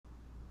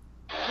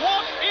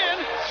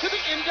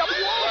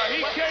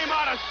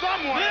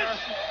somewhere.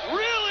 This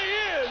really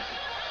is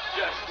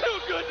just too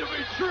good to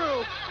be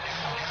true.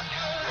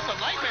 It's a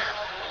nightmare.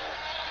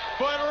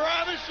 But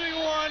Ravishing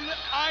One,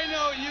 I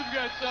know you've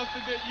got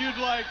something that you'd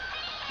like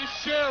to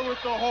share with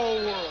the whole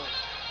world.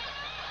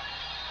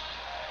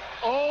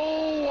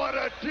 Oh, what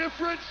a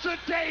difference a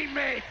day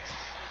makes.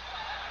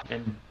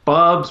 And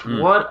Bubs,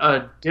 what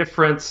a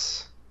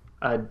difference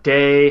a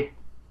day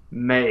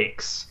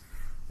makes.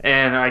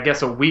 And I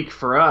guess a week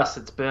for us,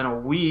 it's been a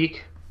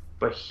week,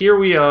 but here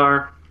we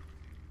are.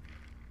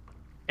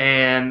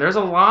 And there's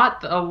a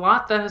lot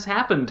that has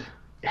happened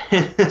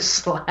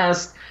since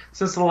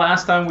the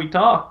last time we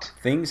talked.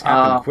 Things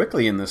happen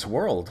quickly in this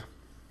world.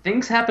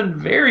 Things happen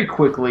very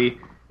quickly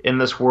in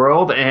this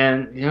world,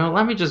 and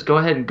let me just go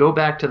ahead and go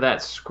back to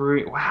that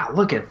screen. Wow,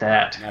 look at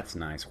that. That's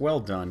nice. Well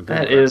done. Good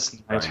that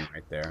is nice.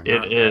 Right there.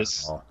 It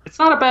is. It's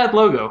not a bad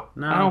logo.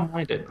 No, I don't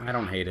mind it. I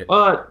don't hate it.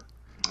 But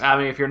I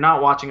mean, if you're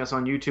not watching us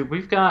on YouTube,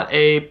 we've got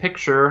a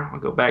picture. I'll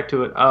go back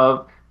to it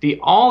of the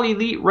All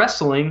Elite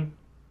Wrestling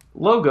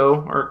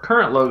logo or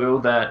current logo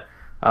that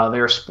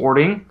they're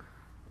sporting.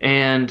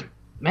 And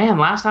man,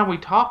 last time we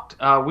talked,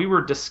 we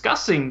were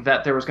discussing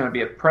that there was going to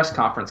be a press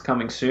conference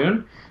coming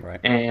soon. Right.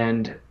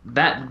 And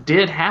that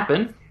did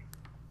happen.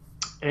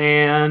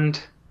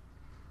 And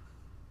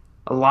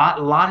a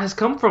lot has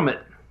come from it.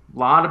 A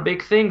lot of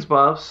big things,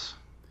 Bubs.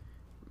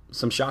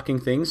 Some shocking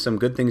things, some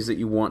good things that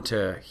you want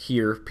to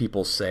hear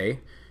people say,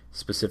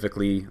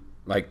 specifically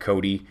like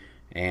Cody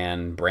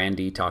and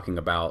Brandy talking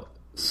about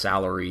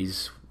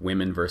salaries,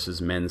 women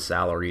versus men's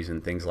salaries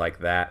and things like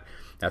that.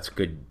 That's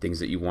good things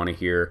that you want to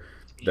hear.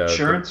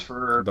 Insurance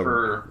for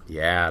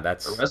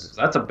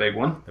that's a big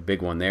one. The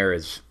big one there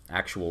is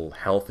actual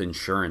health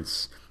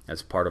insurance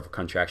as part of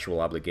contractual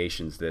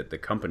obligations that the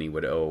company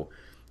would owe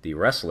the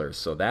wrestlers.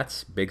 So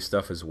that's big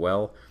stuff as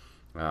well.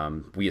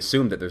 We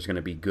assume that there's going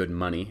to be good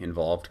money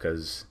involved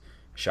because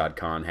Shad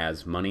Khan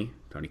has money,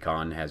 Tony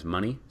Khan has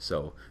money,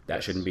 so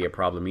that shouldn't be a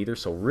problem either.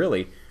 So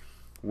really,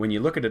 when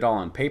you look at it all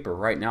on paper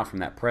right now from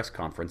that press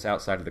conference,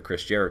 outside of the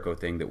Chris Jericho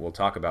thing that we'll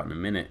talk about in a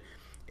minute,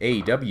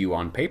 AEW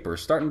on paper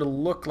is starting to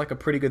look like a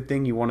pretty good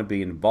thing you want to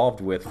be involved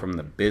with from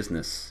the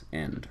business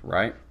end,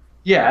 right?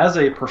 Yeah, as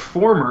a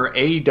performer,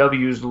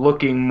 AEW is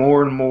looking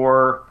more and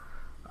more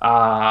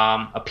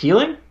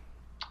appealing.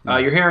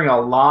 You're hearing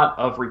a lot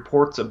of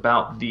reports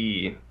about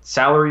the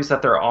salaries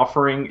that they're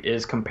offering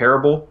is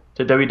comparable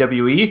to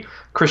WWE.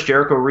 Chris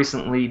Jericho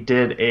recently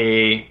did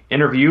a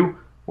interview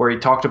where he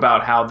talked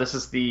about how this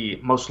is the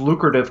most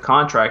lucrative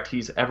contract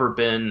he's ever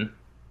been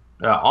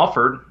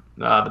offered,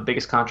 the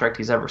biggest contract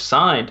he's ever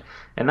signed.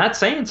 And that's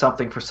saying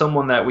something for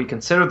someone that we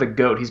consider the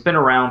GOAT. He's been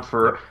around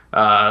for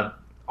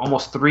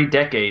almost 3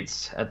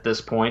 decades at this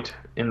point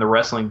in the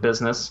wrestling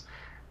business.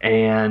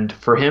 And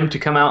for him to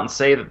come out and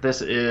say that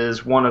this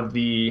is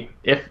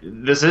if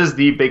this is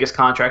the biggest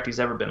contract he's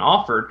ever been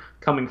offered,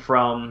 coming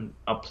from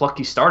a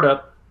plucky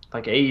startup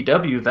like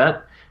AEW,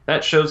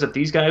 that shows that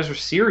these guys are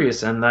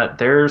serious and that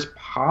there's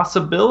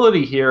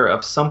possibility here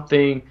of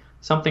something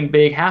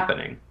big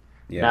happening.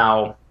 Yeah.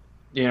 Now,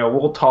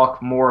 we'll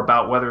talk more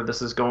about whether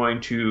this is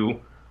going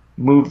to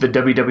move the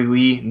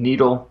WWE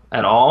needle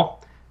at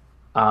all.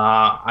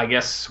 I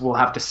guess we'll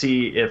have to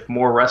see if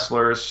more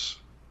wrestlers,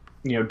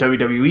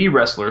 WWE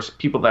wrestlers,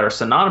 people that are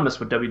synonymous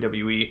with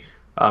WWE,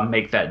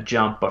 make that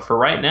jump. But for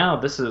right now,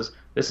 this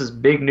is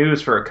big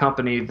news for a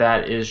company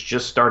that is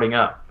just starting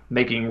up,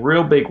 making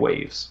real big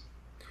waves.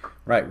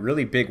 Right,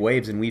 really big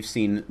waves, and we've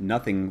seen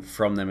nothing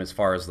from them as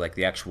far as like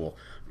the actual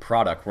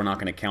product. We're not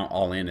going to count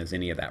All In as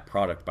any of that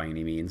product by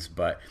any means,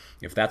 but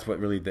if that's what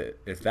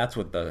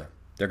they're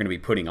going to be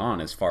putting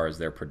on as far as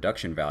their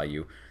production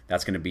value,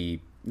 it's going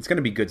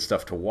to be good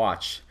stuff to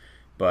watch.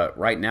 But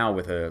right now,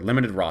 with a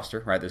limited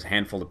roster, right, there's a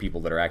handful of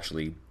people that are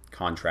actually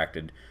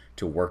contracted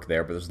to work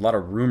there, but there's a lot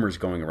of rumors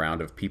going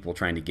around of people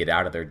trying to get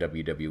out of their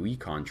WWE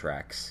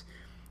contracts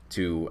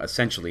to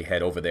essentially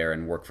head over there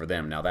and work for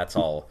them. Now, that's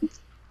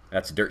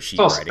dirt sheet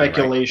writing.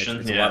 Speculation.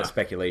 Right? It's a lot of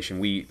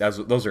speculation.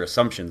 Those are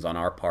assumptions on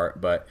our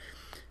part, but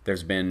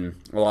there's been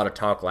a lot of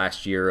talk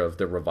last year of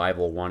the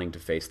Revival wanting to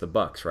face the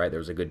Bucks, right? There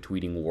was a good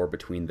tweeting war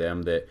between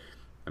them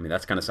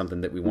that's kind of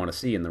something that we want to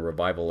see, and the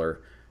Revival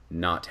are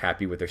not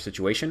happy with their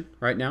situation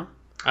right now.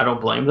 I don't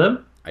blame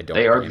them.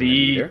 They are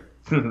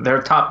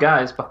they're top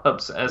guys,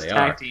 Bubs, as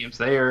tag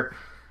teams. I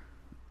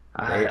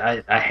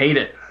hate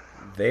it.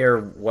 They are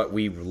what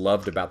we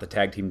loved about the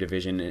tag team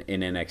division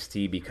in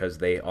NXT because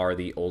they are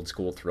the old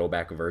school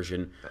throwback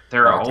version.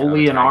 They're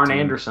Ole and Arn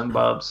Anderson,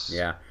 Bubs.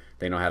 Yeah,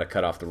 they know how to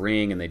cut off the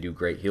ring, and they do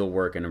great heel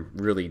work, and I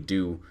really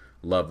do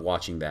love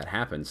watching that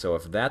happen. So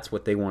if that's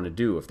what they want to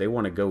do, if they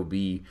want to go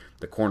be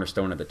the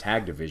cornerstone of the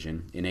tag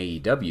division in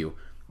AEW,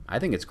 I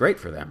think it's great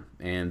for them.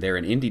 And they're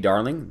an indie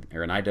darling.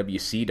 They're an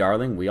IWC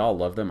darling. We all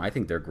love them. I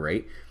think they're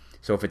great.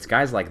 So if it's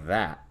guys like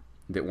that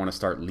want to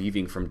start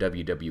leaving from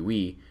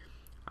WWE,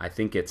 I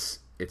think it's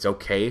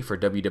okay for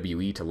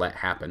WWE to let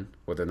happen,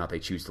 whether or not they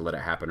choose to let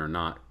it happen or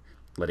not,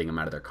 letting them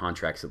out of their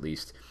contracts at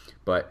least.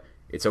 But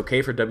it's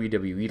okay for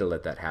WWE to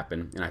let that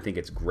happen, and I think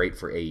it's great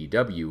for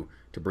AEW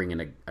to bring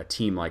in a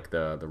team like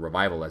the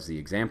Revival as the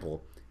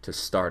example to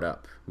start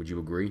up. Would you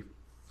agree?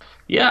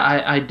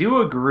 Yeah, I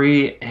do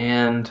agree.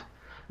 And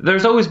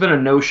there's always been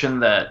a notion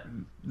that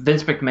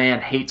Vince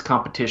McMahon hates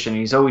competition.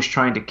 He's always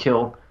trying to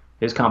kill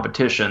his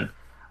competition.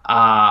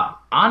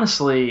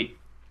 Honestly,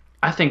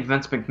 I think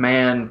Vince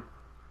McMahon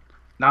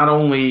not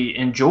only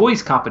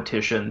enjoys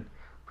competition,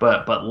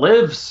 but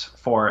lives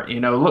for it.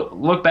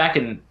 Look back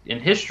in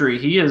history.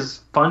 He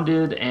has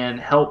funded and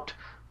helped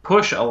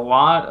push a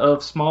lot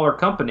of smaller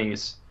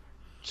companies,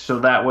 so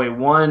that way,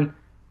 one,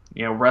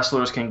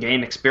 wrestlers can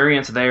gain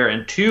experience there,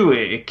 and two,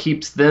 it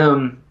keeps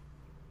them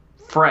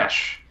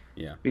fresh.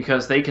 Yeah.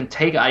 Because they can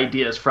take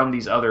ideas from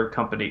these other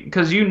companies.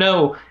 Because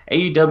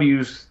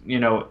AEW's,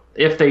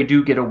 if they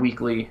do get a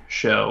weekly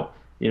show,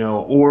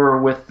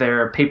 or with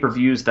their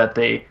pay-per-views that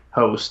they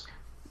host,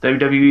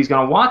 WWE's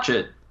going to watch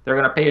it. They're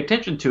going to pay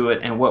attention to it,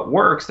 and what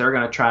works, they're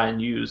going to try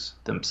and use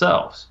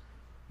themselves.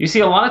 You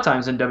see a lot of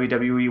times in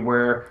WWE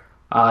where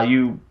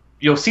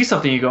you'll see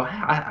something, you go,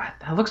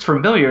 that looks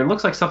familiar. It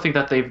looks like something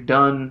that they've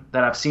done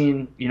that I've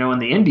seen, in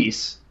the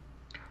indies.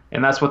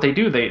 And that's what they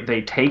do.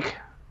 They take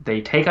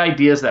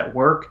ideas that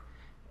work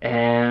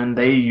and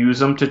they use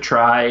them to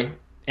try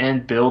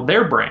and build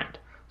their brand.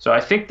 So I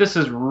think this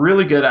is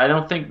really good. I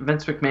don't think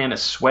Vince McMahon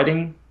is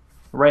sweating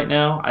right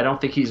now. I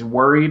don't think he's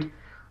worried.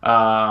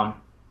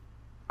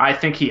 I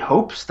think he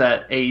hopes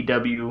that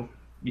AEW,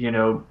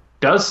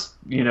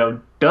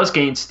 does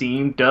gain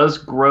steam, does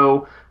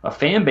grow a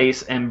fan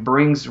base, and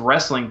brings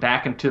wrestling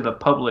back into the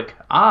public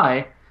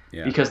eye,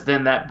 because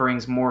then that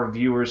brings more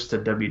viewers to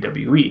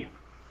WWE.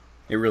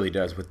 It really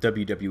does. With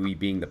WWE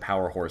being the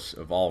power horse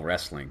of all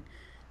wrestling,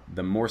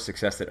 the more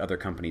success that other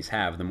companies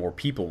have, the more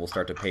people will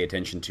start to pay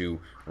attention to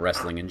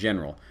wrestling in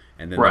general.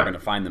 And then they're going to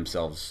find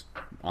themselves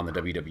on the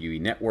WWE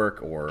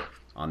network or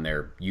on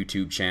their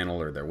YouTube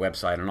channel or their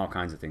website and all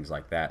kinds of things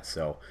like that.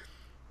 So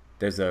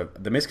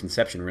the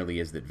misconception really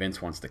is that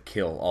Vince wants to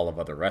kill all of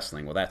other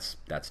wrestling. Well, that's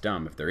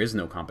dumb. If there is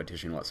no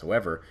competition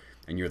whatsoever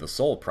and you're the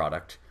sole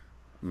product,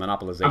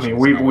 monopolization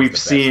we've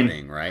seen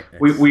thing, right?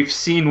 We've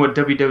seen what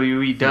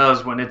WWE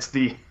does when it's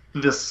the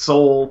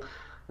sole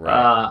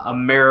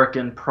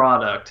American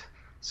product.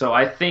 So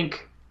I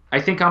think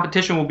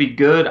competition will be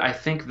good. I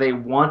think they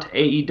want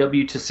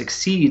AEW to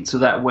succeed, so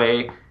that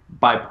way,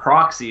 by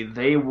proxy,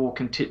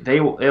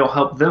 it'll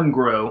help them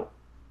grow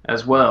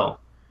as well.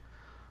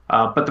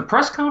 But the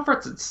press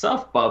conference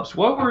itself, Bubs,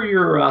 what were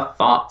your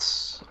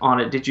thoughts on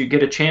it? Did you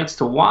get a chance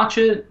to watch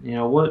it?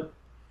 What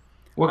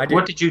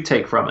did you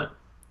take from it?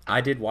 I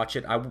did watch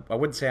it. I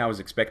wouldn't say I was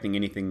expecting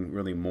anything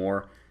really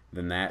more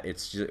than that.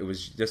 It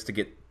was just to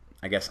get,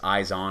 I guess,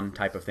 eyes on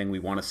type of thing. We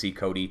want to see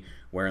Cody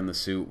wearing the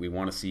suit. We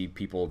want to see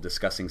people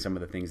discussing some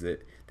of the things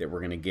that we're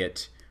going to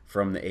get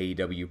from the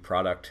AEW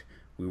product.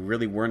 We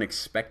really weren't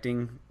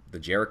expecting the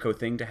Jericho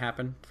thing to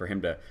happen, for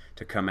him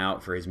to come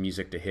out, for his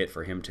music to hit,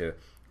 for him to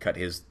cut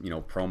his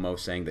promo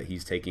saying that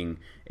he's taking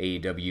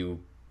AEW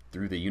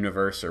through the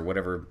universe, or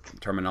whatever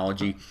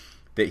terminology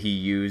that he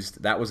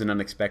used. That was an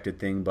unexpected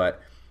thing,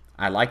 but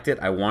I liked it.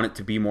 I want it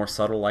to be more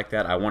subtle like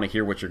that. I want to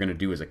hear what you're going to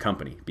do as a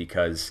company,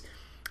 because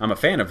I'm a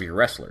fan of your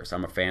wrestlers.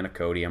 I'm a fan of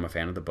Cody. I'm a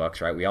fan of the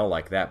Bucks, right? We all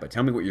like that, but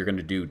tell me what you're going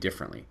to do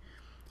differently.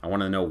 I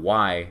want to know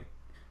why,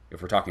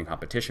 if we're talking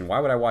competition, why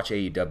would I watch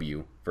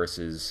AEW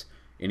versus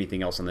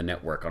anything else on the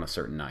network on a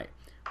certain night?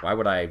 Why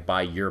would I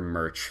buy your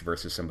merch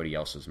versus somebody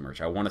else's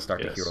merch? I want to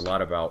start to hear a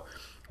lot about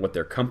what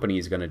their company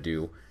is going to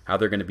do, how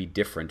they're going to be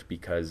different,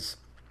 because...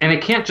 And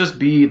it can't just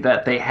be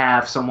that they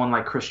have someone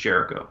like Chris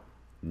Jericho.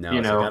 No,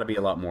 it's got to be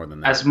a lot more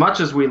than that. As much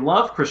as we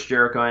love Chris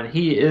Jericho, and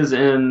he is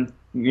in,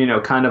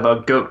 kind of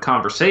a GOAT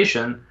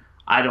conversation,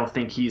 I don't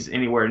think he's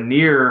anywhere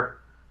near,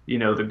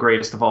 the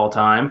greatest of all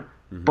time.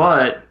 Mm-hmm.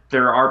 But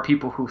there are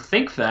people who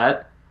think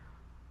that,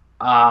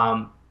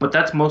 but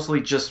that's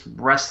mostly just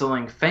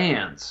wrestling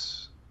fans.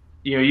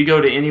 You go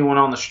to anyone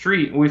on the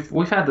street.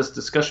 We've had this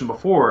discussion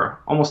before.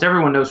 Almost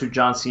everyone knows who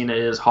John Cena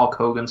is, Hulk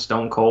Hogan,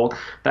 Stone Cold,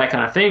 that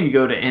kind of thing. You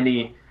go to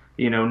any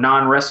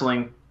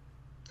non-wrestling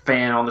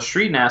fan on the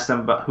street and ask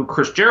them about who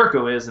Chris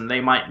Jericho is, and they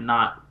might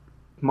not.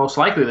 Most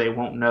likely, they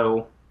won't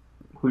know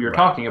who you're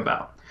talking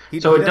about.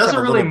 It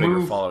doesn't really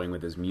move. Following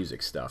with his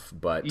music stuff,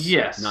 but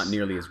not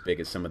nearly as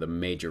big as some of the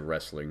major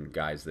wrestling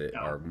guys that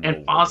are.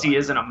 And Ozzy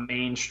isn't a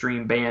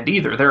mainstream band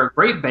either. They're a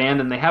great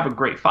band and they have a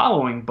great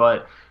following,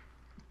 but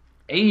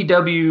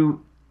AEW,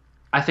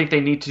 I think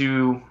they need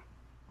to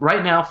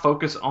right now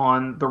focus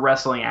on the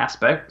wrestling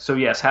aspect. So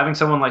yes, having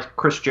someone like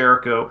Chris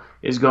Jericho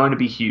is going to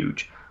be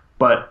huge,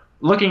 but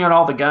looking at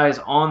all the guys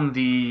on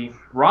the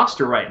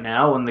roster right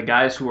now and the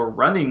guys who are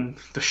running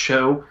the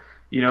show,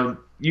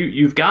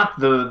 you've got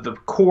the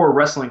core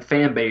wrestling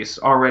fan base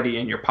already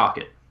in your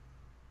pocket.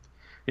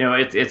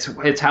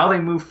 It's how they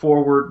move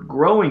forward,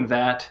 growing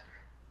that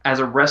as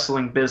a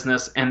wrestling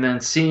business, and then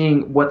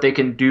seeing what they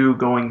can do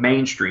going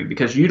mainstream,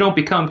 because you don't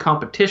become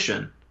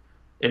competition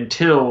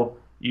until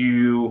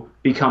you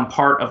become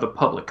part of the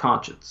public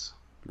conscience.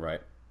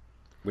 Right.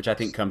 Which I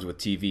think comes with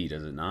TV,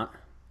 does it not?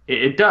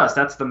 It does.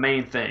 That's the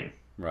main thing.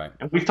 Right.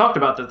 And we've talked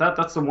about that.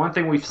 That's the one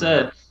thing we've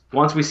said.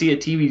 Once we see a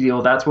TV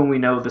deal, that's when we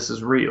know this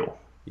is real.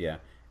 Yeah.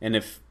 And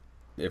if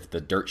if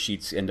the dirt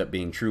sheets end up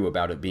being true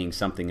about it being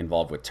something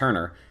involved with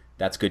Turner,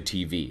 that's good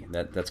TV.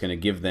 That's going to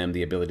give them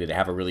the ability to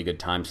have a really good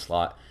time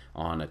slot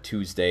on a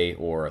Tuesday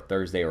or a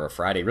Thursday or a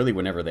Friday, really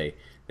whenever they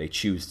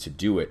choose to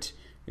do it.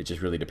 It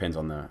just really depends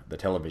on the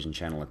television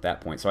channel at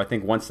that point. So I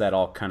think once that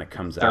all kind of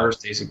comes out,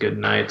 Thursday's a good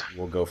night.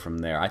 We'll go from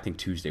there. I think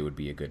Tuesday would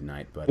be a good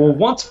night. But well,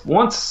 once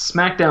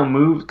SmackDown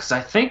moves, because I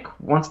think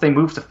once they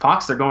move to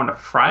Fox, they're going to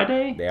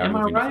Friday. They are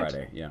moving to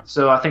Friday, yeah.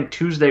 So I think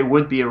Tuesday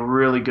would be a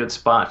really good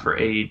spot for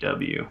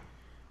AEW.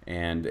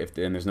 And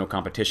there's no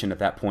competition at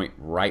that point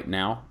right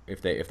now.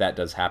 If that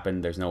does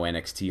happen, there's no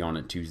NXT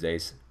on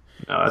Tuesdays.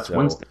 No, that's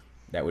Wednesday.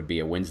 That would be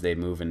a Wednesday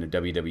move, and the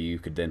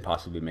WWE could then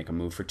possibly make a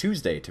move for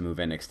Tuesday to move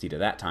NXT to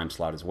that time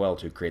slot as well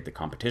to create the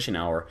competition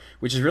hour,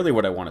 which is really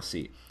what I want to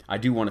see. I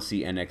do want to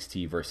see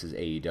NXT versus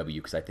AEW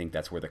because I think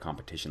that's where the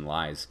competition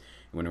lies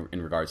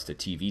in regards to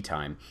TV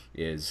time.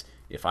 Is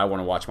if I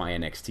want to watch my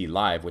NXT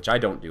live, which I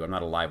don't do, I'm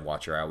not a live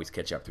watcher. I always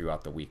catch up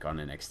throughout the week on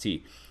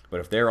NXT. But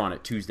if they're on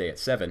it Tuesday at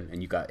 7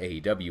 and you got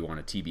AEW on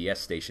a TBS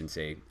station,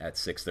 say at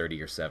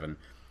 6:30 or 7,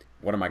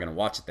 what am I going to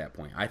watch at that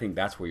point? I think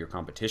that's where your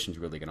competition's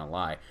really going to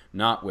lie,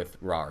 not with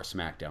Raw or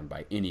SmackDown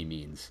by any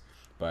means,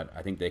 but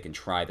I think they can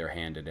try their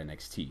hand at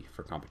NXT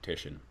for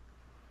competition.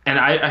 And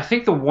I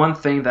think the one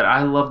thing that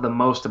I love the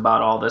most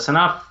about all this, and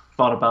I've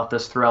thought about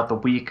this throughout the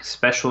week,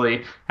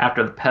 especially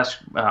after the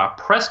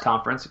press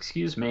conference,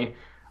 is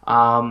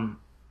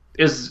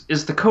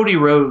the Cody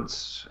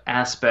Rhodes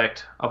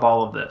aspect of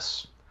all of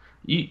this.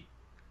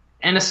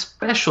 And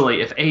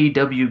especially if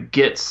AEW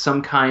gets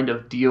some kind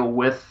of deal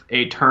with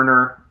a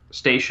Turner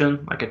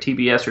station, like a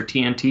TBS or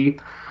TNT,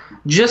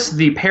 just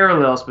the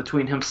parallels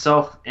between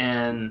himself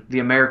and the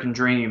American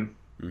Dream,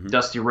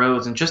 Dusty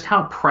Rhodes, and just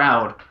how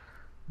proud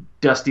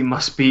Dusty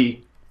must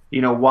be,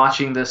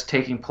 watching this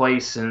taking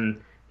place,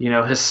 and,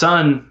 his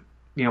son,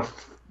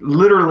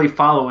 literally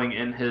following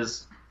in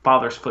his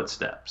father's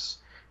footsteps,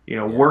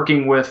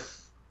 working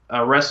with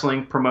a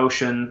wrestling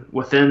promotion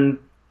within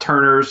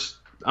Turner's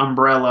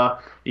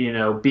umbrella,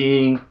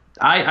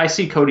 I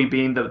see Cody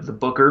being the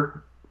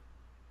booker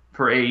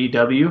for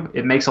AEW.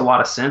 It makes a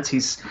lot of sense.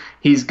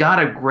 He's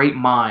got a great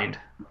mind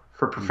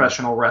for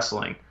professional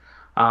wrestling.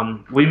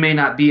 We may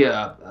not be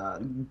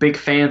big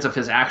fans of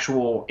his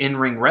actual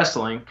in-ring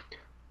wrestling,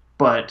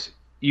 but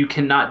you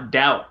cannot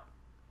doubt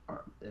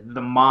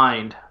the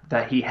mind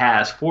that he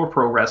has for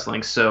pro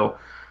wrestling. So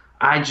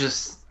I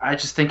just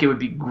think it would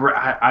be great.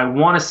 I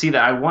want to see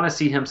that. I want to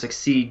see him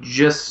succeed,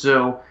 just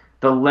so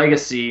the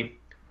legacy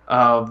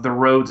of the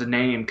Rhodes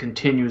name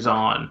continues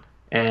on,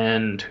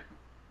 and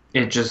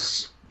it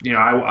just,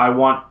 I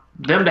want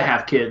them to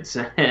have kids,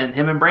 and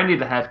him and Brandy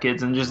to have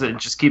kids, and it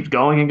just keeps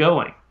going and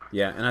going.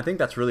 Yeah, and I think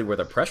that's really where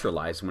the pressure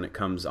lies when it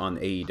comes on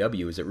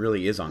AEW, is it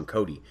really is on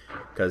Cody,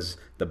 because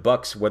the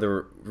Bucks,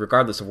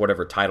 regardless of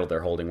whatever title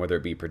they're holding, whether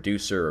it be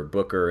producer or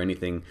booker or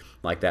anything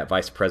like that,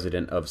 vice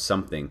president of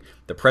something,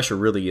 the pressure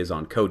really is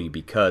on Cody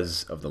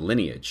because of the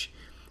lineage.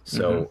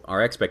 So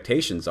our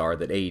expectations are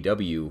that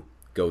AEW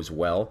goes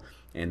well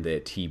and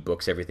that he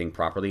books everything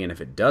properly, and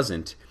if it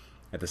doesn't,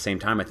 at the same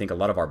time, I think a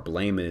lot of our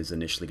blame is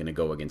initially going to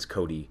go against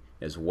Cody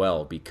as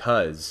well,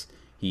 because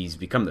he's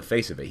become the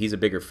face of it. He's a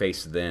bigger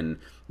face than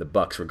the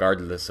Bucks,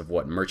 regardless of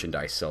what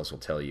merchandise sales will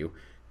tell you.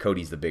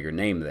 Cody's the bigger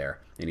name there,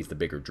 and he's the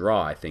bigger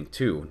draw, I think,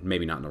 too.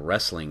 Maybe not in a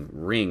wrestling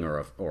ring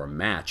or a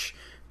match,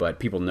 but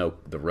people know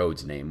the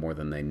Rhodes name more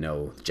than they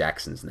know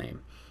Jackson's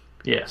name.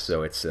 Yeah.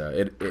 So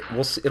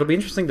it'll be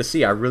interesting to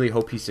see. I really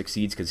hope he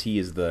succeeds, because he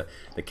is the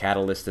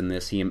catalyst in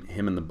this. Him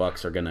and the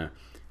Bucks are gonna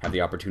have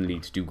the opportunity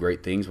to do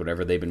great things,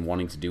 whatever they've been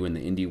wanting to do in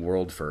the indie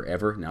world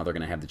forever. Now they're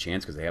gonna have the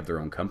chance because they have their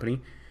own company.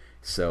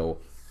 So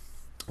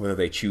whether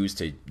they choose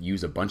to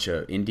use a bunch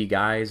of indie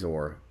guys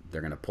or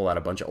they're going to pull out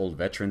a bunch of old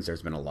veterans.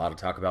 There's been a lot of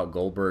talk about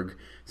Goldberg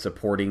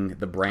supporting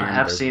the brand. I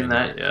have seen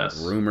that,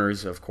 yes.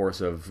 Rumors, of course,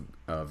 of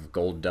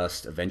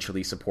Goldust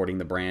eventually supporting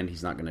the brand.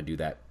 He's not going to do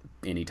that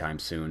anytime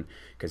soon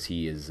because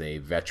he is a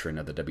veteran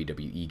of the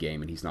WWE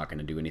game, and he's not going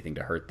to do anything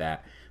to hurt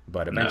that.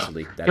 But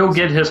eventually... No. He'll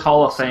get his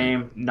Hall of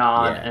Fame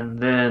nod and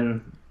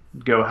then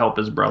go help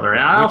his brother.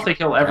 And I don't think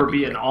he'll ever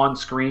be an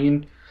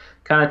on-screen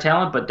kind of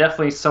talent, but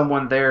definitely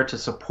someone there to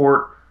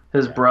support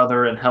his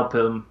brother and help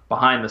him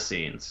behind the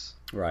scenes.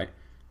 Right.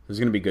 There's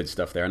going to be good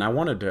stuff there.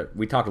 And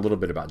we talked a little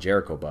bit about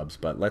Jericho, Bubs,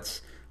 but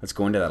let's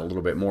go into that a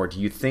little bit more. Do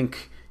you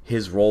think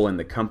his role in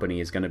the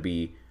company is going to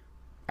be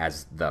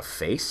as the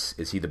face?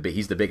 Is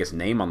he's the biggest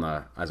name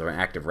as an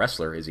active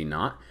wrestler, is he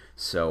not?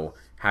 So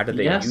how do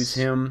they use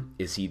him?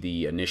 Is he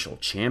the initial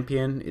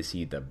champion? Is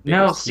he the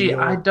biggest heel?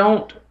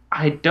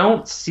 I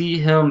don't see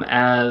him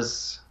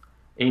as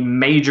a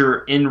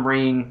major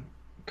in-ring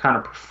kind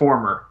of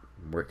performer.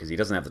 Because he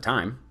doesn't have the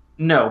time.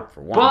 No,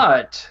 for one.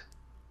 But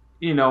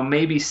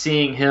maybe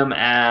seeing him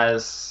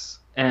as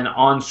an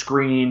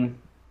on-screen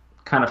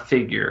kind of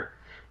figure,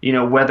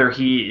 whether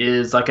he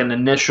is like an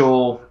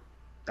initial,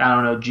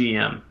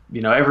 GM.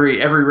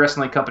 Every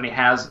wrestling company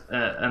has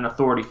an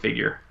authority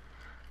figure.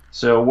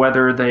 So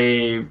whether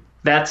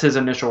that's his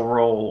initial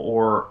role,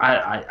 or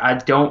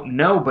I don't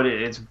know, but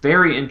it's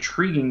very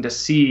intriguing to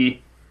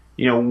see,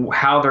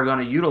 how they're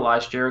going to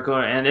utilize Jericho,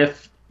 and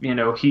if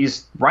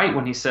he's right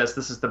when he says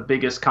this is the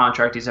biggest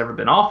contract he's ever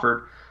been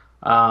offered.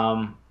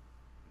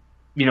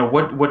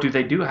 What do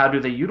they do? How do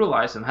they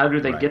utilize him? How do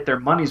they get their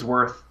money's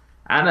worth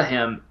out of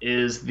him?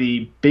 Is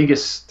the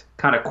biggest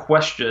kind of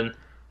question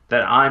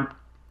that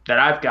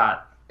I've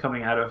got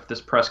coming out of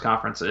this press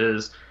conference.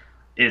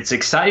 It's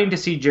exciting to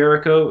see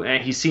Jericho,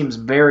 and he seems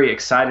very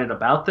excited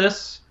about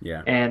this.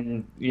 Yeah.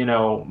 And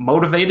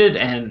motivated,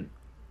 and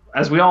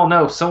as we all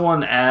know,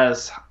 someone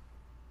as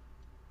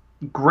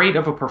great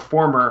of a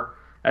performer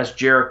as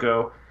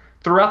Jericho.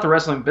 Throughout the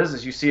wrestling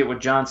business, you see it with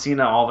John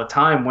Cena all the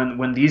time.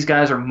 When these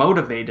guys are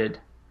motivated,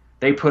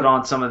 they put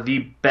on some of the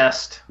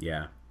best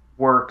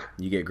work.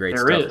 You get great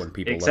there stuff is. when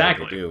people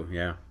Exactly. love what they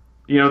do.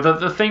 Yeah.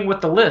 The thing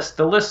with the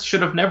list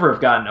should have never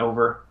have gotten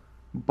over,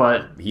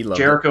 but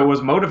Jericho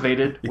was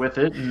motivated with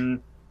it,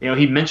 and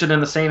he mentioned in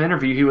the same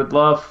interview he would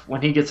love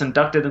when he gets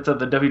inducted into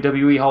the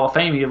WWE Hall of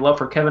Fame. He'd love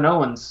for Kevin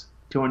Owens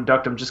to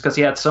induct him just because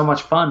he had so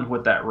much fun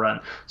with that run.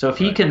 So if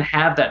he can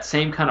have that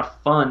same kind of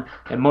fun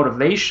and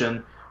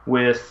motivation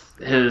with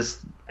his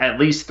at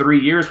least 3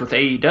 years with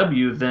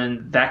AEW,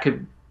 then that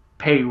could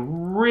pay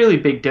really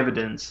big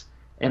dividends,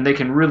 and they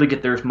can really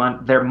get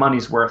their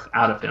money's worth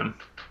out of him.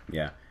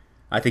 Yeah,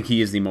 I think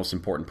he is the most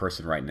important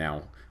person right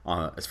now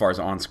as far as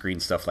on-screen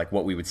stuff, like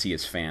what we would see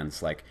as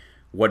fans. Like,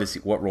 what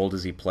role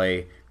does he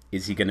play?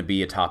 Is he going to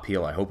be a top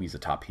heel? I hope he's a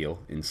top heel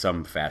in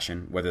some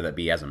fashion, whether that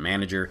be as a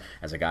manager,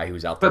 as a guy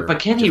who's out there. But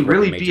can he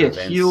really be a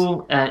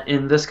heel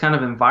in this kind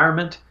of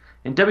environment?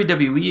 In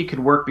WWE, it could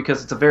work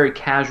because it's a very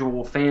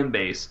casual fan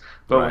base.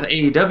 But with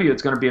AEW,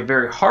 it's going to be a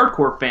very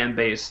hardcore fan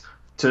base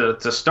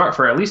to start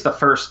for at least the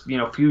first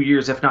few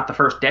years, if not the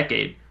first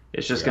decade.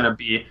 It's just going to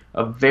be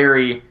a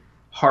very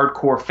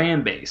hardcore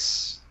fan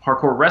base,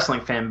 hardcore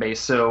wrestling fan base.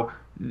 So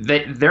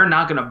they're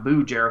not going to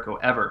boo Jericho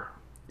ever.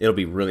 It'll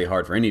be really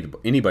hard for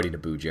anybody to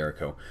boo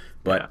Jericho.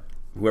 But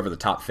whoever the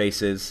top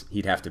face is,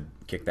 he'd have to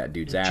kick that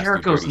dude's ass.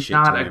 Jericho's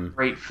not a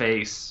great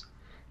face.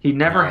 He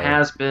never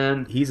has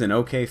been. He's an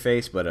okay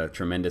face, but a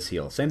tremendous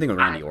heel. Same thing with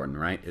Randy Orton,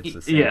 right? It's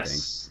the same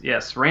thing.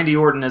 Yes. Randy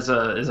Orton is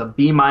a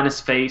B-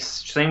 face.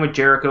 Same with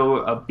Jericho,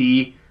 a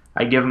B.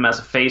 I give him as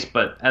a face,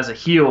 but as a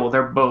heel,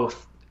 they're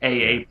both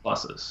AA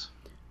pluses.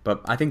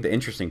 But I think the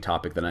interesting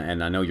topic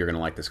and I know you're going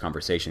to like this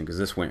conversation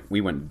because we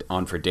went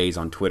on for days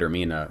on Twitter.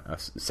 Me and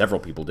several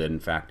people did,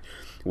 in fact,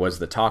 was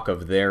the talk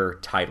of their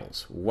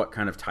titles. What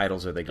kind of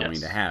titles are they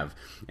going to have?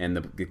 And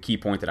the key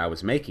point that I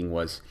was making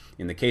was,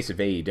 in the case of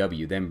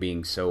AEW, them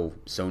being so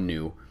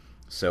new,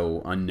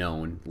 so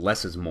unknown,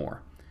 less is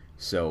more.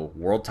 So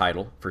world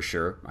title for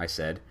sure. I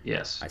said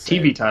yes. I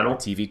said TV title. A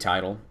TV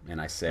title, and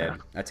I said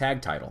a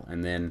tag title,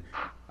 and then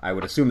I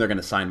would assume they're going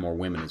to sign more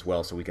women as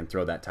well, so we can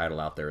throw that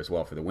title out there as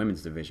well for the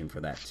women's division for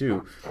that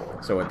too.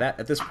 So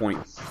at this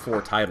point,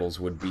 4 titles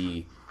would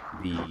be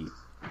the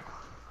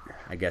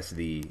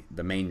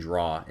main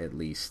draw, at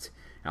least.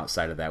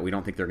 Outside of that, we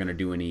don't think they're going to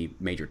do any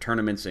major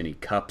tournaments, any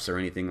cups or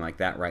anything like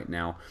that right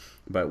now.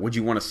 But would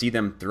you want to see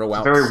them throw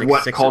out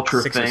six or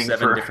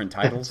 7 different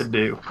titles to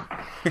do?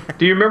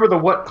 Do you remember the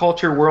What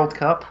Culture World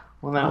Cup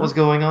when that was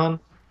going on?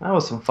 That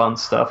was some fun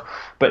stuff.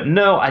 But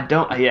no, I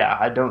don't. Yeah,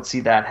 I don't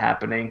see that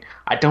happening.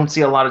 I don't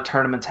see a lot of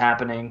tournaments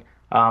happening.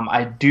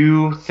 I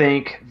do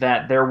think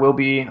that there will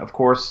be, of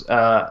course,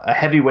 a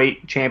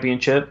heavyweight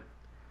championship.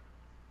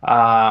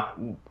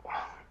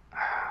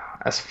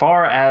 As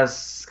far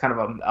as kind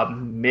of a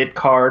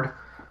mid-card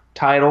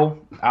title,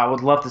 I would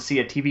love to see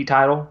a TV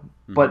title.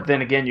 Mm-hmm. But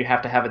then again, you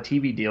have to have a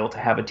TV deal to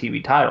have a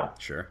TV title.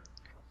 Sure.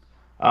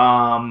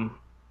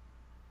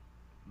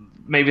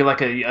 Maybe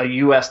like a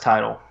U.S.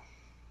 title.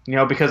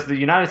 Because the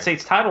United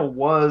States title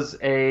was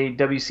a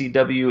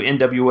WCW,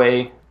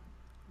 NWA,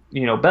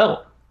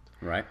 belt.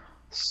 Right.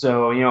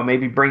 So,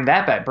 maybe bring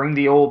that back. Bring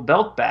the old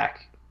belt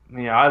back.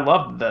 I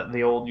love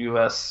the old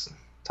U.S.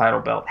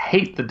 title belt.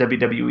 Hate the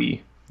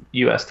WWE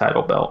U.S.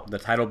 title belt. The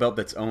title belt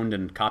that's owned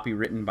and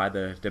copywritten by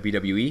the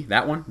WWE?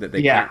 That one? That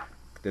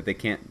they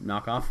can't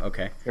knock off?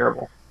 Okay.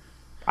 Terrible.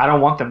 I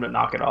don't want them to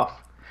knock it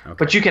off. Okay.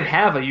 But you can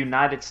have a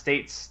United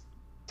States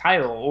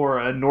title or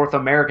a North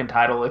American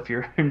title if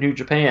you're in New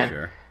Japan.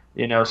 Sure.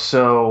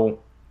 So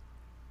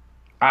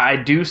I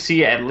do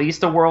see at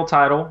least a world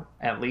title,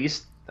 at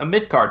least a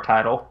mid-card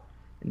title,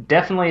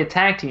 definitely a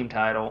tag team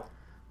title.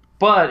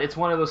 But it's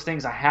one of those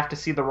things I have to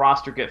see the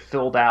roster get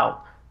filled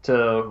out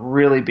to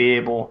really be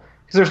able...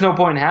 Because there's no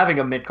point in having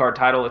a mid-card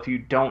title if you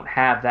don't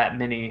have that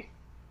many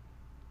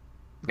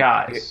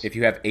guys. If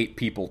you have 8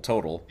 people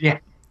total,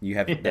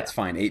 that's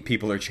fine. 8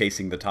 people are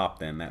chasing the top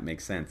then. That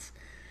makes sense.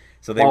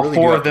 So they really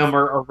 4 of them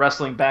are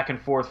wrestling back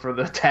and forth for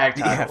the tag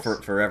titles.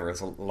 Yeah, forever. It's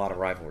a lot of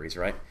rivalries,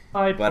 right?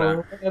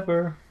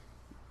 Forever.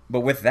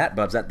 But with that,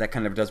 Bubs, that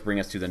kind of does bring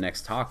us to the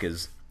next talk.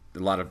 Is a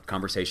lot of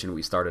conversation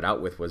we started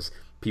out with was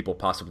people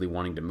possibly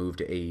wanting to move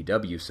to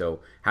AEW.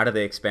 So how do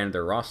they expand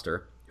their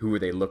roster? Who are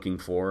they looking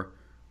for?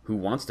 Who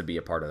wants to be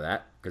a part of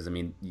that? Because,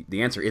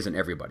 the answer isn't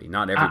everybody.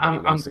 Not everybody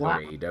wants to go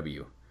to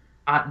AEW.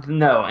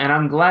 No, and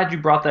I'm glad you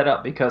brought that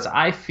up because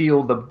I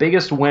feel the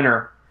biggest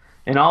winner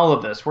in all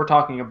of this, we're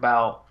talking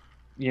about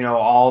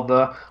all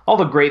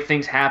the great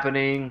things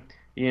happening.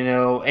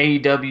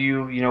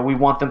 AEW, we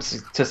want them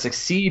to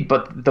succeed,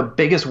 but the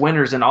biggest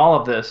winners in all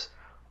of this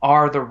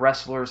are the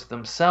wrestlers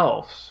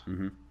themselves.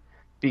 Mm-hmm.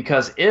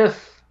 Because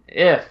if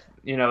it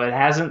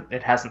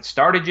hasn't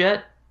started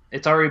yet,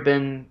 it's already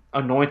been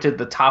anointed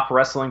the top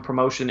wrestling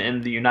promotion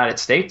in the United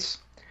States,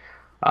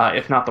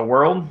 if not the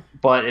world,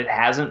 but it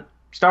hasn't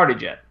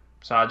started yet.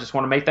 So I just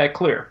want to make that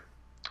clear.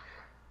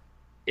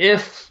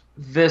 If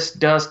this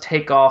does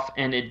take off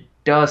and it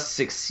does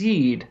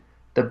succeed,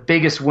 the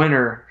biggest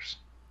winners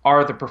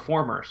are the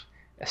performers,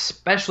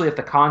 especially if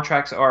the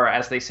contracts are,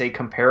 as they say,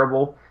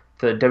 comparable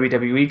to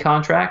WWE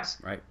contracts.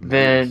 Right.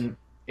 Then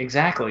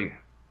exactly,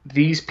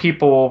 these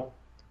people,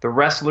 the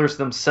wrestlers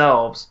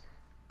themselves,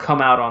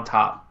 come out on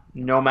top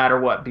no matter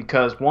what,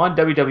 because one,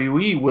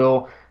 WWE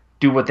will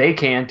do what they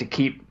can to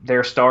keep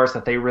their stars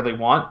that they really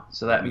want.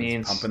 So that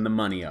means pumping the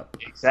money up.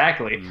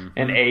 Exactly. Mm-hmm.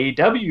 And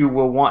AEW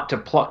will want to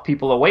pluck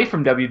people away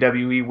from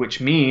WWE, which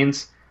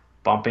means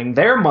bumping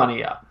their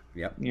money up.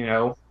 Yep.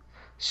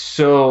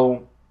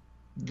 So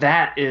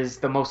that is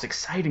the most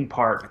exciting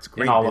part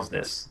in all of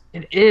this.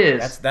 It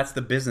is. That's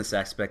the business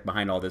aspect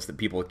behind all this that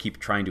people keep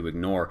trying to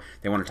ignore.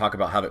 They want to talk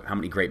about how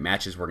many great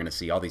matches we're going to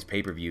see, all these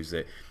pay-per-views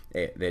that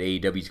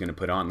AEW is going to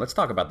put on. Let's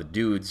talk about the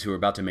dudes who are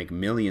about to make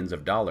millions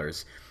of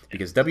dollars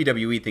because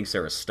WWE thinks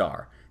they're a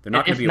star. They're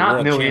not going to be a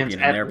world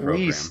champion in their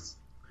program.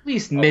 At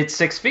least mid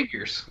six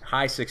figures.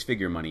 High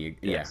six-figure money.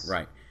 Yes. Yeah,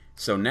 right.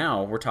 So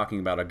now we're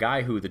talking about a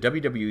guy who the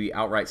WWE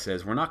outright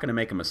says we're not going to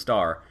make him a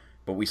star,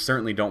 but we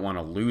certainly don't want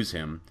to lose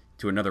him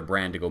to another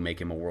brand to go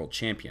make him a world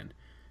champion.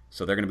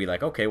 So they're going to be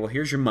like, okay, well,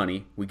 here's your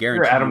money. We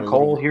guarantee Here, Adam you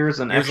Cole, here's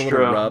a little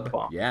rub.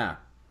 bump. Yeah.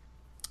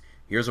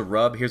 Here's a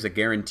rub. Here's a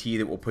guarantee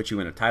that will put you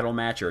in a title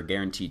match or a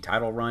guaranteed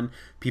title run.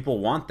 People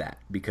want that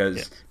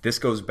because this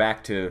goes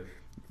back to,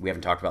 we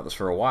haven't talked about this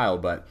for a while,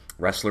 but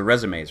wrestler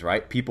resumes,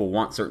 right? People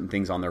want certain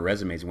things on their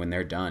resumes when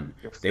they're done.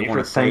 They want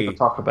to say to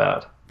talk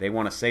about. They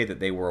want to say that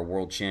they were a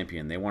world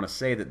champion. They want to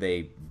say that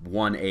they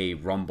won a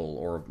Rumble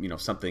or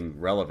something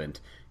relevant.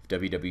 If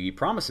WWE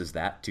promises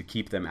that to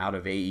keep them out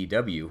of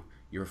AEW,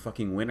 you're a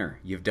fucking winner.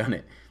 You've done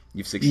it.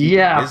 You've succeeded.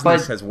 Yeah,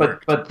 Business has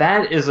worked. But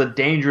that is a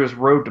dangerous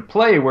road to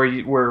play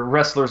where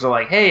wrestlers are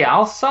like, hey,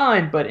 I'll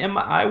sign, but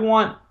I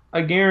want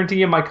a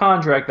guarantee in my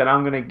contract that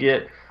I'm going to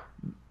get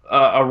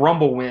a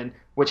Rumble win,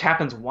 which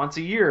happens once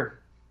a year.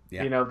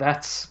 Yeah.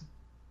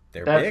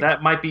 That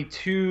might be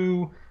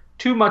too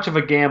much of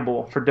a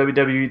gamble for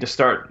WWE to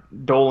start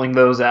doling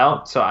those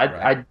out. So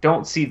I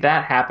don't see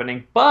that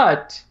happening.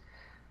 But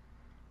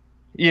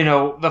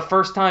the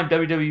first time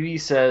WWE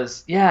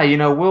says, yeah,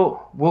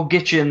 we'll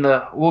get you in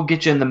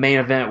the main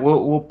event.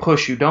 We'll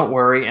push you. Don't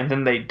worry. And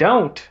then they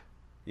don't.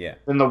 Yeah.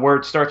 Then the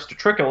word starts to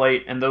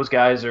trickleate, and those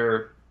guys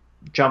are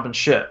jumping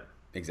ship.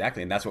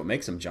 Exactly, and that's what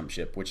makes them jump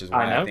ship, which is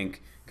why I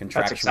think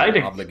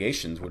contractual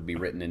obligations would be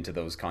written into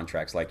those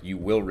contracts, like you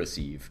will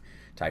receive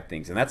type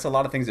things. And that's a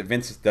lot of things that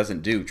Vince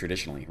doesn't do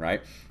traditionally,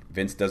 right?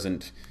 Vince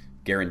doesn't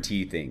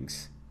guarantee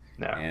things.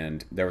 No.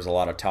 And there was a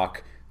lot of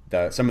talk.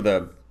 Some of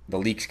the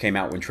leaks came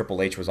out when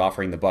Triple H was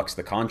offering the Bucks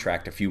the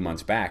contract a few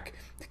months back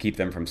to keep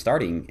them from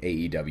starting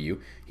AEW.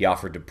 He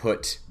offered to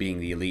put Being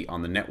the Elite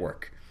on the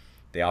network.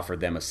 They offered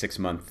them a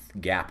 6-month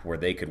gap where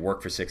they could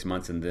work for 6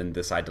 months and then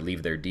decide to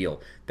leave their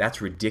deal. That's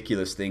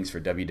ridiculous things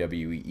for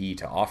WWE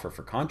to offer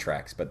for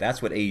contracts, but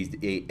that's what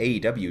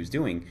AEW is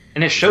doing.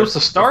 And it shows the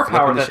star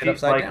power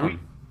that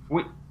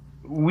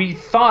we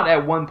thought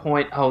at one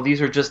point, oh, these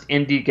are just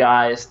indie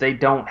guys. They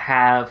don't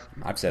have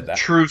I've said that.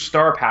 True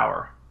star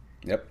power.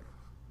 Yep.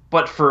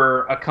 But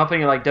for a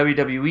company like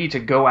WWE to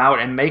go out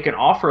and make an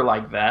offer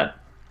like that,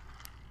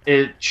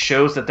 it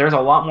shows that there's a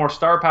lot more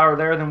star power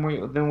there than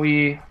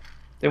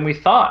we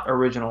thought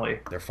originally.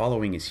 Their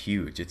following is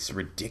huge. It's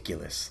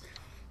ridiculous.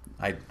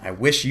 I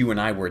wish you and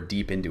I were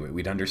deep into it.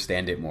 We'd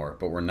understand it more,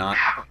 but we're not.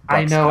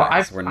 I know.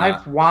 Guys. We're not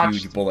I've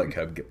watched huge Bullet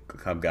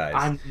Club guys.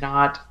 I'm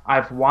not.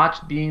 I've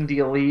watched Being the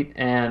Elite,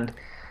 and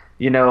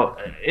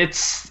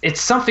it's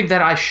something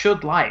that I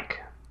should like.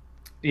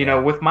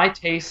 With my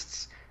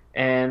tastes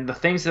and the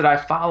things that I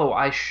follow,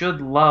 I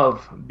should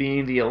love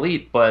Being the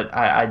Elite, but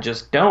I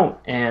just don't.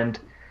 And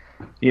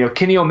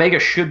Kenny Omega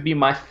should be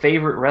my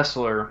favorite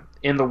wrestler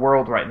in the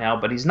world right now,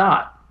 but he's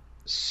not.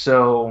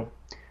 So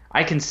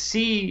I can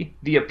see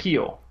the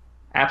appeal,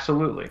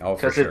 absolutely,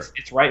 because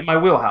it's right in my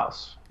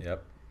wheelhouse.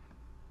 Yep.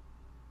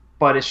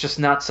 But it's just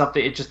not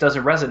something. It just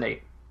doesn't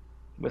resonate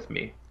with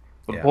me.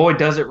 But boy,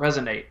 does it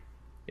resonate!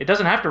 It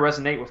doesn't have to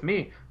resonate with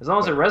me as long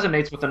as it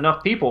resonates with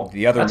enough people.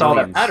 That's all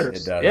that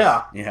matters. It does.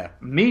 Yeah.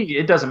 Me,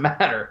 it doesn't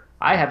matter.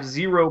 I have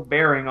zero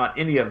bearing on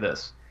any of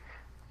this.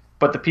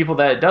 But the people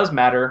that it does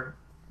matter,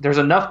 there's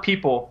enough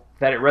people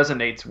that it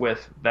resonates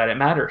with that it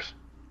matters.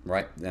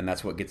 Right, and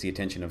that's what gets the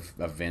attention of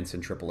Vince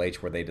and Triple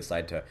H, where they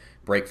decide to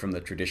break from the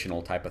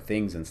traditional type of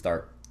things and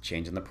start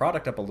changing the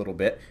product up a little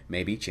bit,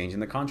 maybe changing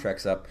the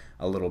contracts up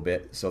a little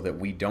bit so that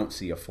we don't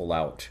see a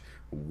full-out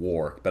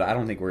war. But I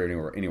don't think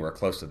we're anywhere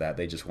close to that.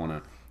 They just want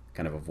to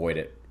kind of avoid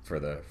it for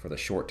the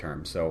short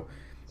term. So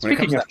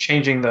speaking of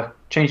changing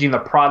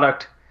the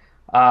product,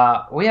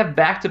 We have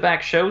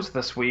back-to-back shows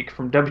this week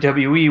from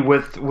WWE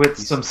with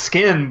some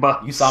skin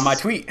buffs. You saw my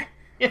tweet.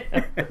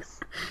 Yes.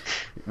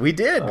 We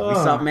did. We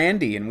saw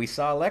Mandy and we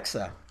saw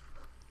Alexa.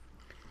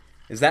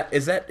 Is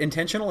that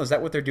intentional? Is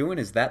that what they're doing?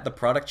 Is that the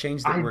product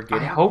change that we're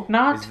getting? I hope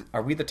not.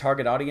 Are we the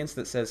target audience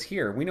that says,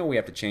 here, we know we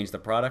have to change the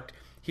product.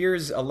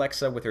 Here's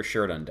Alexa with her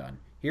shirt undone.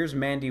 Here's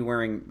Mandy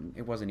wearing,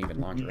 it wasn't even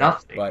lingerie.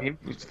 Nothing. But It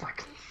was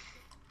like,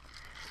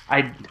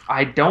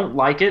 I don't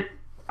like it.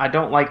 I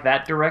don't like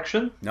that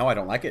direction no, I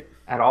don't like it.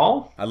 at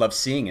all. I love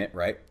seeing it,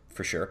 right?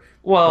 For sure.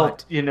 Well,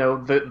 But-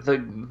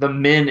 the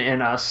men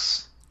in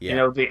us,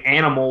 Yeah. the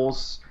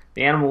animals,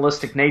 the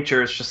animalistic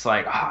nature is just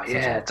like, oh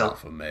yeah, it's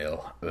alpha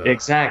male. Ugh.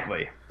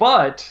 exactly.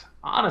 But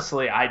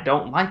honestly, I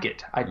don't like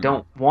it. I Mm.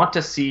 don't want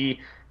to see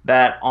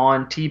that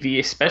on TV,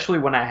 especially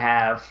when I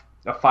have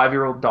a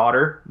 5-year-old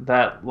daughter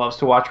that loves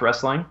to watch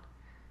wrestling,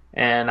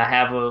 and I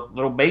have a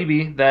little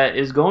baby that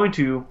is going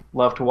to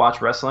love to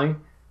watch wrestling.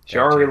 She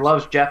Yeah, already James.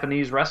 loves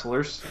Japanese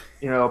wrestlers,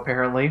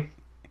 apparently.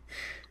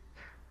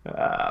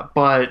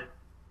 But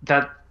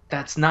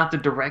that's not the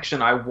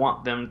direction I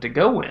want them to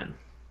go in.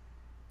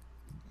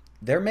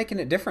 They're making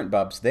it different,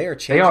 Bubs. They are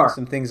changing are.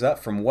 some things up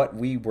from what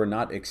we were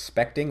not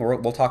expecting.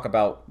 We'll talk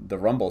about the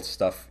Rumble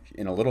stuff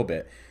in a little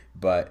bit,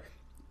 but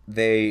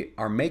they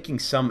are making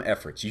some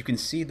efforts. You can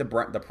see the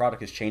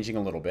product is changing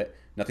a little bit.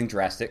 Nothing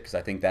drastic, because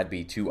I think that'd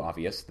be too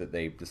obvious that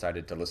they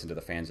decided to listen to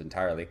the fans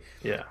entirely.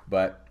 Yeah.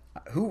 But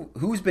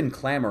who's been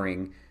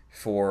clamoring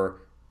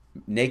for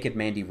naked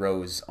Mandy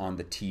Rose on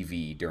the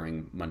TV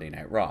during Monday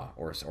Night Raw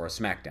or a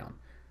SmackDown,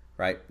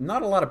 right?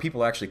 Not a lot of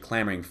people are actually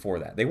clamoring for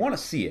that. They want to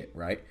see it,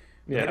 right?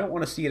 But Yeah. They don't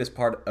want to see it as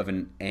part of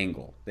an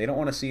angle. They don't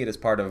want to see it as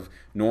part of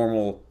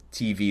normal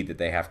TV that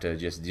they have to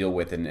just deal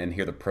with and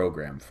hear the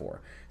program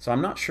for. So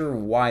I'm not sure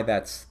why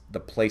that's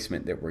the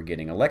placement that we're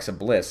getting. Alexa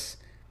Bliss,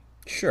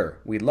 sure,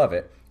 we love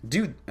it.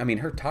 Dude, I mean,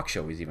 her talk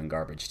show is even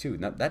garbage too.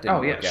 That didn't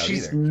Oh yeah, work out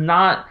she's either.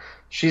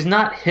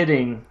 not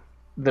hitting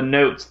the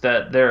notes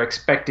that they're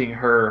expecting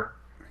her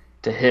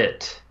to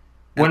hit.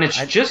 When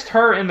it's just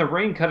her in the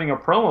ring cutting a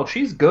promo,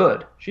 she's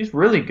good. She's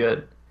really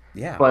good.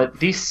 Yeah. But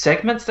these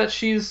segments that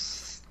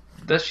she's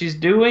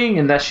doing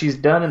and that she's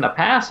done in the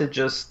past, it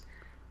just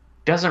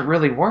doesn't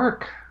really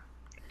work.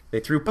 They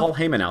threw Paul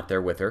Heyman out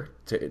there with her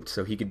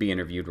so he could be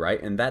interviewed,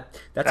 right? And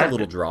that's a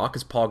little draw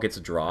because Paul gets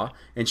a draw.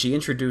 And she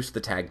introduced the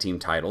tag team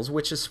titles,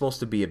 which is supposed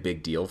to be a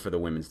big deal for the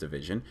women's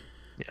division.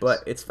 Yes.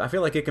 But I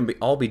feel like it can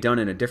all be done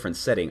in a different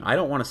setting. I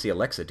don't want to see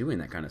Alexa doing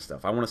that kind of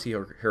stuff. I want to see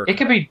her. It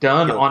can be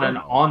done Heel on an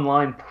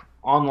promo.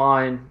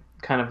 online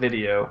kind of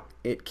video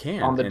It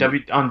can on the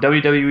and- on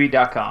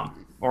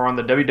WWE.com or on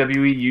the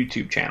WWE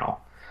YouTube channel.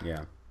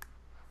 Yeah.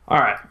 All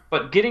right,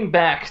 but getting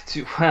back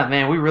to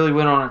man, we really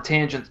went on a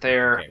tangent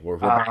there. Okay, we're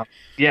back.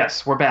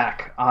 Yes, we're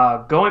back.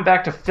 Going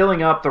back to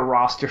filling up the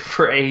roster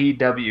for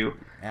AEW.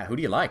 Yeah. Who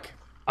do you like?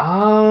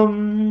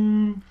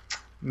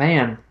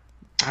 Man,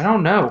 I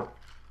don't know.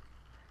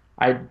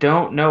 I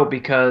don't know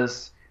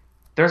because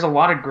there's a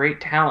lot of great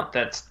talent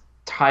that's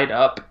tied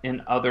up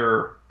in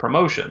other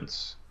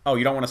promotions. Oh,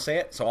 you don't want to say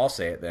it? So I'll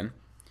say it then.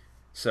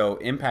 So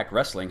Impact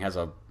Wrestling has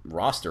a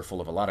roster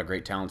full of a lot of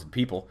great talented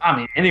people. I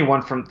mean,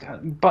 anyone from,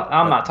 but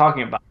I'm not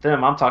talking about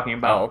them. I'm talking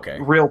about okay.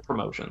 real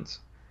promotions.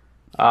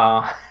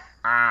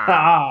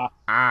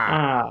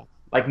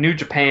 Like New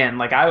Japan.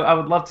 Like I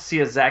would love to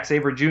see a Zack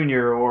Sabre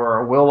Jr. or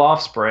a Will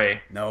Ospreay.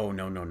 No.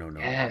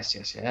 Yes.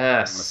 I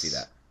want to see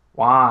that.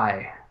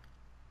 Why?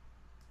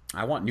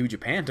 I want New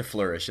Japan to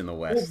flourish in the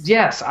West.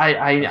 Yes,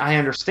 I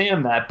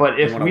understand that, but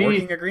You if want a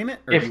working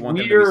agreement, or do you want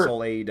them to be sole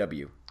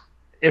AEW?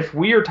 If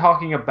we are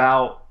talking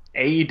about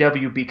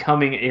AEW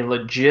becoming a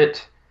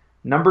legit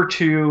number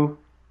 2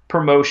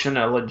 promotion,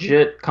 a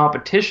legit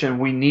competition,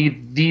 we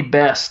need the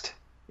best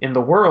in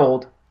the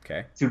world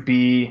Okay. to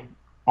be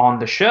on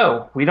the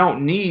show. We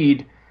don't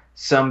need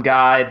some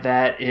guy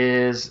that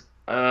is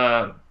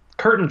a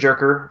curtain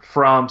jerker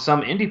from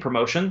some indie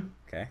promotion.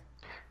 Okay.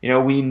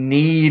 We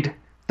need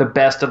the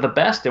best of the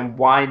best, and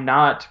why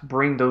not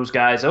bring those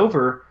guys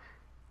over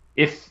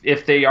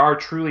if they are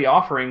truly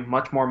offering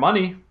much more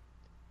money?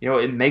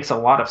 It makes a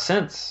lot of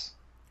sense.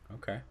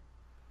 Okay.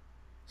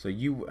 So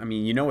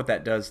you know what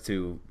that does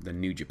to the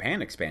New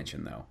Japan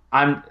expansion, though.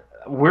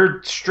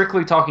 We're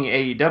strictly talking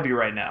AEW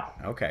right now.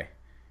 Okay.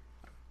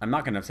 I'm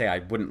not going to say I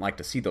wouldn't like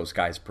to see those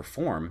guys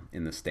perform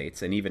in the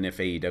States, and even if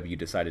AEW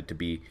decided to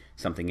be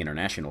something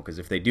international, because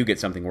if they do get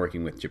something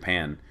working with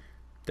Japan,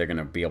 they're going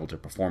to be able to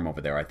perform over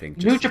there, I think.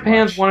 New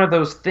Japan's one of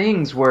those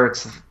things where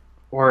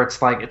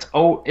it's like it's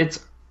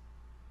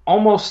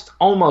almost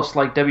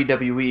like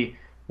WWE,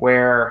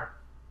 where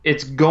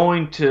it's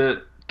going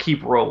to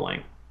keep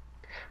rolling.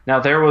 Now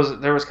there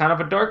was kind of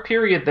a dark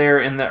period there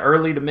in the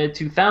early to mid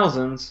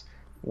 2000s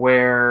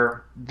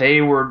where they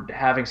were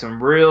having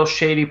some real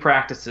shady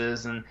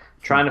practices and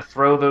trying to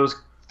throw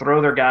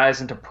their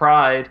guys into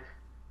Pride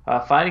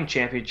fighting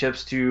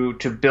championships to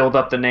build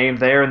up the name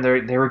there, and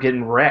they were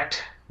getting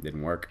wrecked.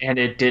 Didn't work. And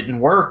it didn't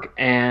work,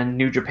 and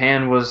New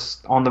Japan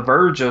was on the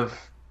verge of,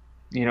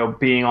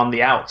 being on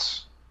the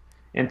outs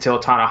until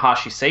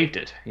Tanahashi saved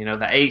it.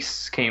 The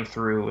Ace came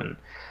through, and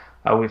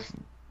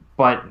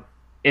But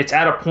it's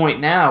at a point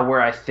now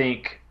where I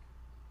think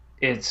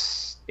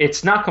it's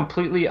not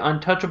completely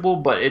untouchable,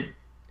 but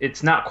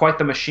it's not quite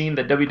the machine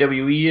that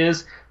WWE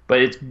is,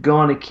 but it's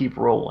gonna keep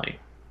rolling.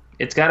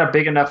 It's got a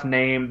big enough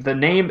name.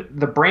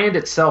 The brand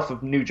itself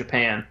of New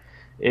Japan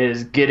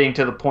is getting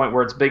to the point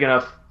where it's big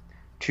enough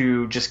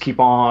to just keep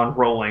on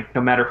rolling,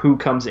 no matter who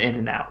comes in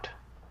and out.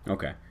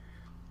 Okay.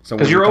 So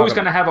because you're always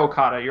going to have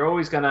Okada, you're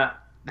always going to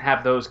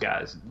have those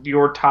guys.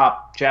 Your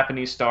top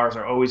Japanese stars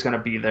are always going to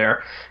be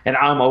there, and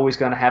I'm always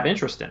going to have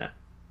interest in it.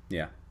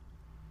 Yeah.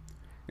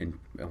 And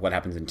what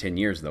happens in 10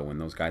 years, though, when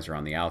those guys are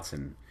on the outs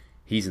and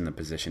he's in the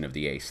position of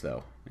the ace,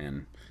 though?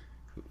 And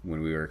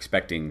when we were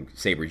expecting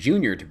Sabre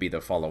Jr. to be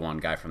the follow-on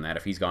guy from that,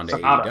 if he's gone to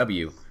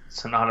AEW...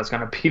 Sonata's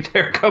going to be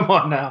there. Come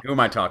on now. Who am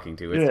I talking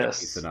to?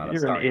 It's Sonata.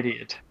 You're an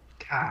idiot.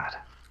 God.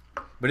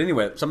 But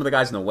anyway, some of the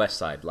guys on the West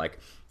side, like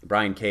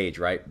Brian Cage,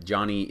 right?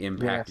 Johnny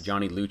Impact, yes.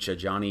 Johnny Lucha,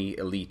 Johnny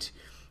Elite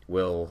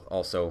will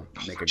also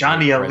make a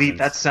Johnny great Elite,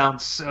 presence. That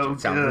sounds so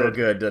good. Sounds real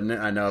good, doesn't it?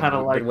 I know.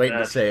 I've been waiting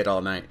to say it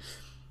all night.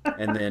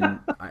 And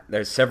then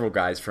there's several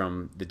guys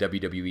from the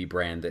WWE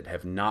brand that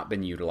have not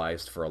been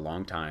utilized for a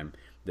long time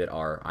that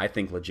are, I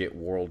think, legit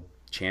world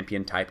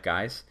champion type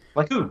guys.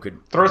 Like who?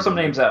 Could throw some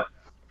names out.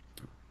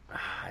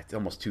 It's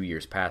almost 2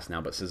 years past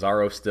now, but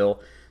Cesaro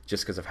still,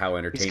 just because of how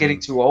entertaining he's getting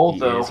too old,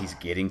 though. He's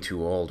getting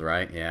too old,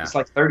 right? Yeah. He's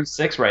like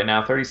 36 right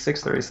now,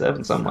 36,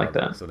 37, something like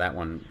that. So that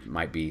one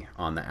might be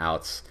on the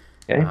outs.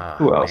 Okay.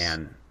 Who else?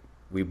 Man,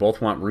 we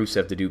both want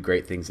Rusev to do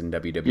great things in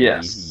WWE.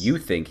 Yes. You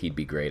think he'd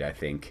be great, I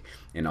think,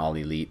 in All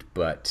Elite,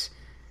 but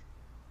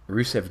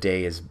Rusev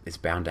Day is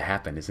bound to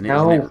happen, isn't it?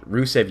 No. Isn't it?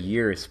 Rusev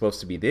year is supposed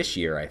to be this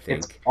year, I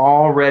think. It's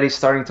already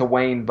starting to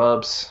wane,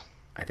 Bubs.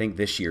 I think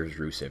this year is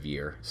Rusev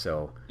year,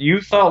 so...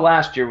 You thought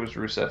last year was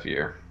Rusev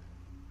year.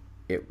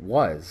 It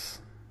was.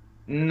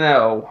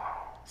 No.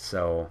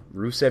 So,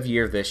 Rusev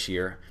year this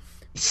year.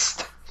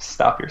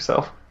 Stop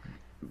yourself.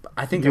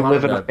 I think you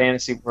live in a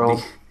fantasy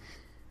world.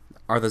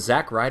 Are the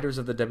Zack Ryders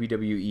of the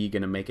WWE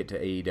going to make it to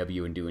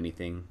AEW and do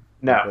anything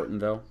no. important,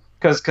 though?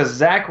 Because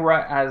Zack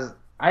Ryder...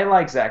 I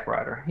like Zack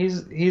Ryder.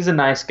 He's a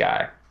nice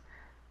guy.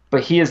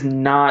 But he is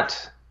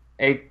not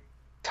a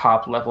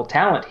top-level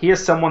talent. He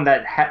is someone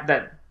that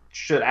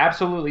should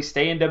absolutely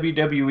stay in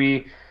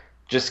WWE,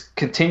 just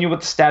continue with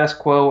the status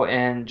quo,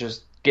 and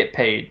just get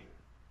paid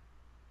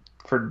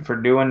for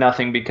doing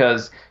nothing,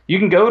 because you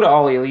can go to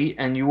All Elite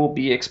and you will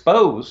be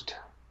exposed.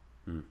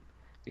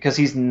 Because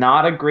he's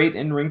not a great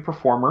in-ring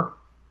performer.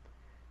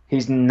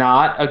 He's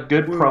not a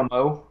good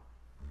promo.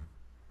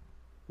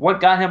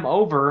 What got him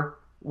over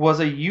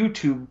was a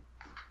YouTube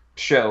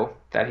show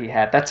that he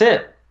had. That's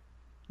it.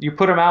 You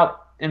put him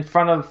out in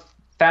front of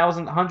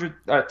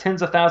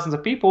tens of thousands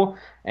of people,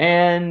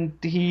 and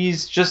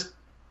he's just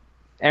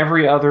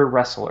every other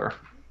wrestler.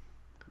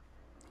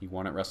 He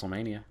won at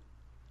WrestleMania.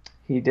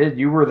 He did.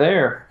 You were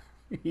there.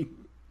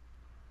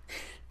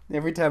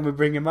 Every time we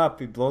bring him up,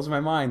 he blows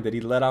my mind that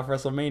he led off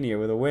WrestleMania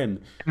with a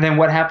win. And then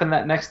what happened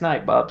that next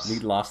night, Bubs? He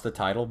lost the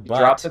title, but... He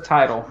dropped the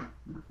title.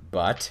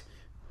 But...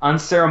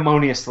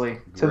 unceremoniously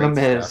to The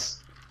Miz. Stuff.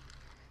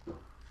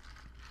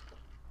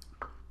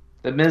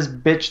 The Miz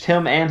bitched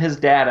him and his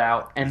dad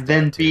out, and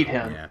then beat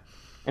him. Yeah.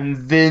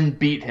 And then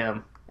beat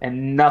him.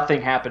 And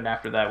nothing happened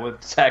after that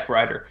with Zack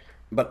Ryder.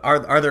 But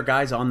are there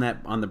guys on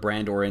the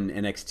brand or in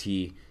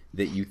NXT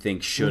that you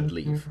think should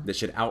leave? That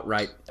should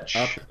outright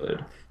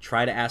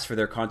try to ask for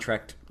their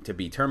contract to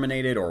be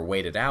terminated or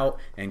wait it out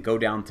and go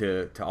down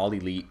to All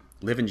Elite,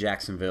 live in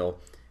Jacksonville,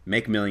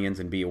 make millions,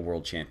 and be a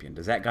world champion?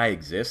 Does that guy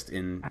exist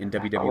in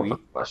WWE?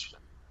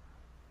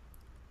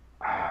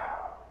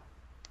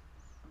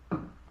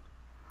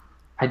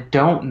 I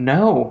don't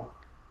know.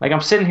 Like,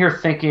 I'm sitting here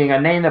thinking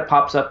a name that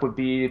pops up would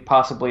be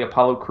possibly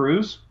Apollo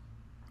Crews.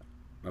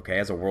 Okay,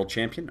 as a world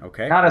champion?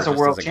 Okay. Not as a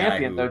world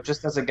champion, though,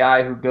 just as a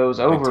guy who goes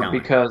over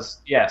because,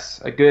 yes,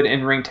 a good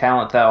in-ring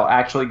talent that'll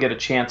actually get a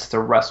chance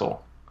to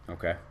wrestle.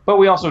 Okay. But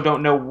we also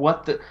don't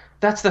know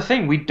that's the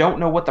thing. We don't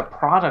know what the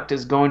product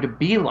is going to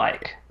be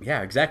like.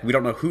 Yeah, exactly. We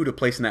don't know who to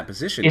place in that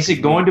position. Is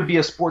it going to be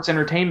a sports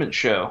entertainment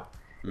show?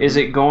 Mm-hmm. Is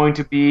it going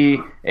to be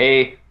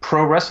a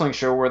pro wrestling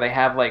show where they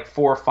have like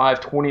 4 or 5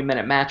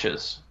 20-minute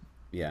matches?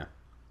 Yeah.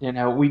 You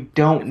know, we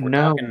don't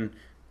know.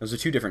 Those are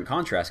two different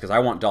contrasts, because I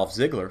want Dolph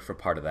Ziggler for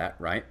part of that,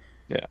 right?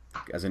 Yeah.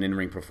 As an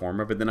in-ring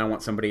performer, but then I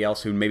want somebody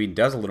else who maybe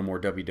does a little more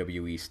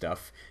WWE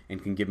stuff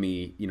and can give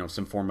me,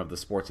 some form of the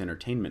sports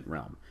entertainment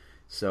realm.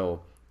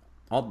 So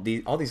all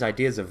these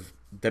ideas of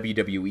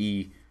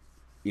WWE,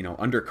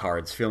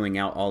 undercards filling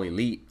out All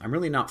Elite, I'm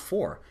really not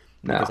for.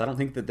 Because I don't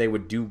think that they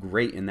would do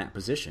great in that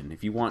position.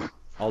 If you want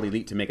All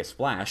Elite to make a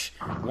splash,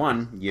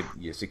 one,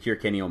 you secure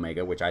Kenny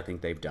Omega, which I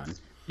think they've done.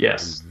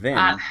 Yes. And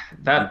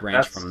then you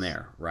branch from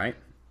there, right?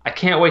 I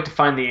can't wait to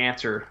find the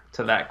answer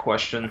to that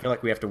question. I feel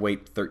like we have to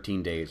wait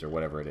 13 days or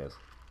whatever it is.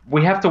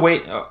 We have to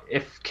wait.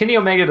 If Kenny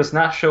Omega does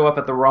not show up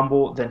at the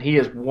Rumble, then he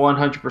is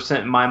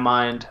 100% in my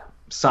mind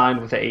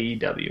signed with the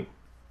AEW.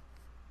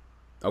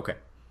 Okay.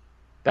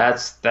 That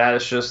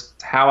is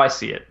just how I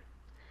see it.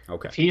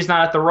 Okay. If he's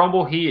not at the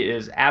Rumble, he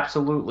is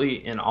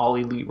absolutely in All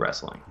Elite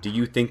Wrestling. Do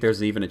you think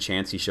there's even a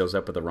chance he shows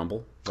up at the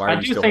Rumble? Why are I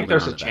you do still think holding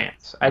there's on a to that?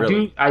 chance.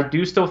 Really? I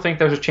do still think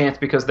there's a chance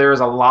because there is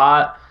a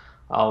lot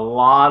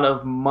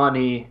of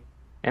money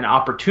and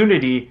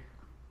opportunity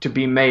to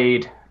be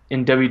made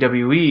in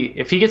WWE.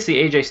 If he gets the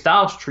AJ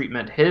Styles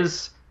treatment,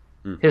 his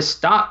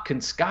stock can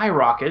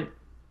skyrocket,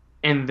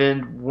 and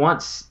then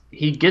once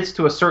he gets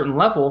to a certain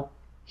level,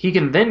 he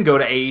can then go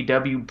to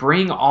AEW,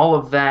 bring all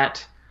of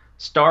that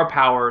star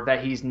power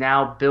that he's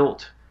now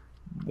built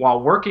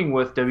while working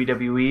with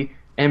WWE,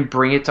 and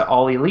bring it to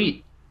All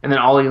Elite. And then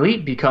All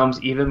Elite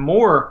becomes even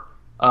more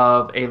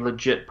of a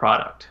legit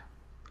product.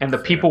 And the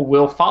people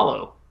will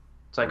follow.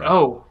 It's like,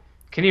 oh,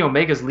 Kenny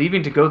Omega's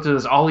leaving to go to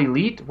this All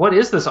Elite? What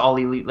is this All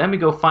Elite? Let me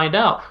go find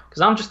out.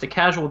 Because I'm just a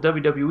casual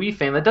WWE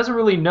fan that doesn't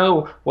really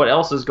know what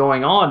else is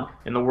going on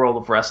in the world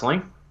of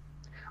wrestling.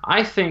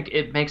 I think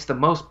it makes the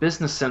most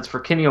business sense for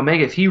Kenny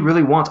Omega if he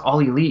really wants All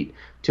Elite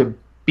to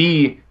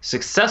be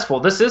successful.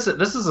 This is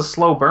a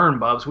slow burn,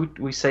 Bubs.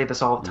 We say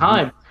this all the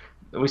time.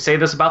 We say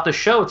this about the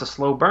show. It's a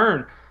slow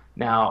burn.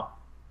 Now,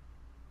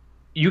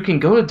 you can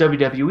go to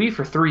WWE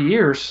for 3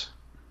 years,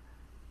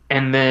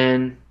 and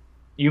then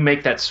you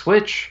make that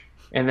switch,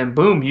 and then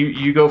boom,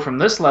 you go from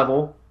this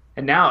level,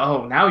 and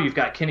now you've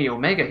got Kenny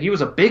Omega. He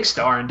was a big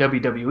star in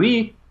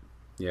WWE.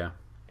 Yeah.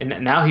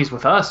 And now he's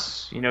with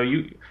us.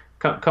 You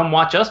come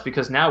watch us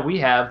because now we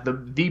have the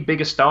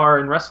biggest star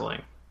in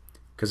wrestling.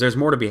 Because there's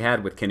more to be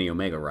had with Kenny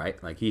Omega,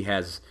 right? Like, he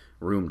has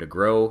room to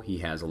grow. He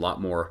has a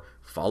lot more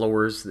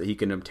followers that he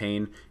can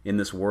obtain in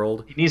this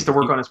world. He needs to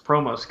work on his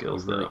promo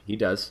skills, though. He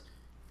does.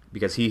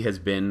 Because he has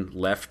been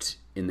left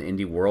in the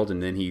indie world,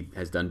 and then he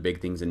has done big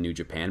things in New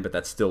Japan, but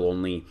that's still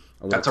only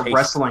a little That's a taste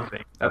wrestling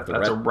thing. of the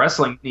That's a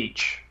wrestling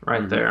niche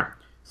right there.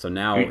 So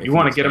now You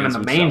want to get him in the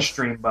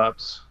mainstream,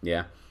 Bubs.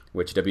 Yeah,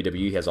 which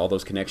WWE has all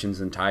those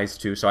connections and ties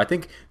to. So I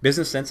think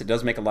business sense, it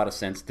does make a lot of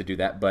sense to do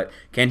that, but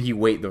can he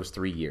wait those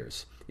 3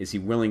 years? Is he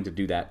willing to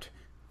do that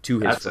to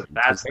his friends?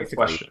 That's the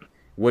question.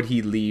 Would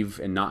he leave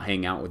and not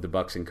hang out with the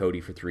Bucks and Cody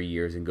for 3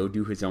 years and go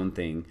do his own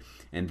thing,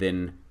 and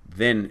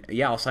then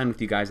yeah, I'll sign with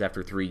you guys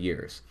after 3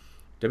 years?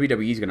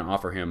 WWE is going to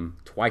offer him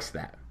twice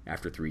that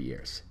after 3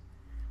 years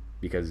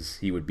because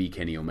he would be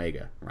Kenny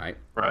Omega, right?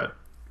 Right.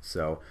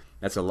 So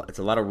it's a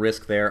lot of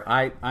risk there.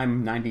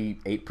 I'm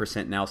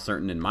 98% now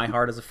certain in my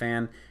heart as a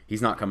fan,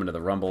 he's not coming to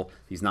the Rumble.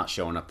 He's not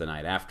showing up the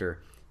night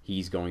after.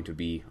 He's going to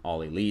be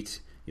All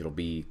Elite. It'll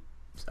be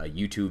a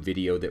YouTube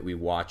video that we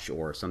watch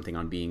or something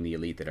on Being the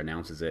Elite that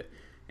announces it,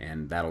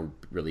 and that'll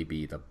really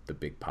be the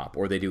big pop.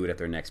 Or they do it at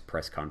their next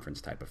press conference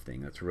type of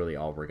thing. That's really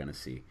all we're going to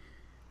see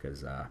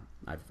because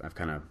I've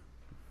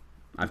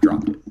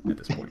dropped it at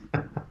this point.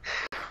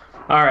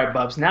 All right,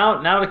 Bubs.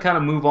 Now to kind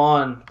of move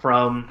on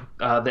from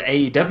the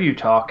AEW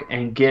talk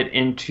and get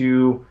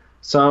into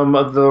some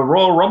of the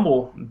Royal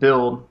Rumble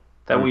build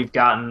that we've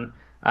gotten.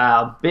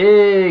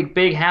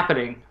 Big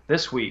happening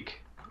this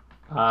week.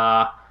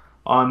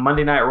 On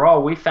Monday Night Raw,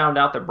 we found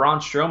out that Braun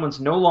Strowman's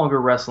no longer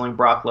wrestling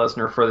Brock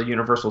Lesnar for the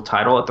Universal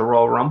title at the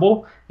Royal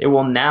Rumble. It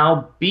will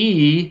now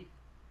be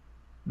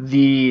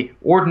the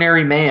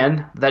ordinary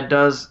man that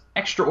does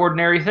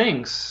extraordinary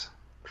things.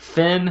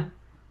 Finn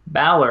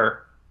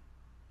Balor,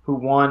 who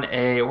won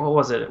what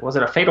was it? Was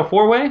it a Fatal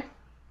 4-Way?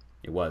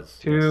 It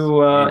was.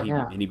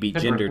 And he beat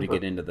Jinder to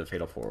get into the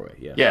Fatal 4-Way.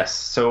 Yes. Yes.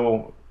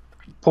 So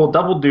pulled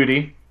double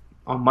duty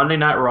on Monday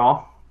Night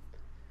Raw,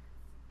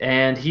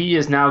 and he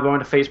is now going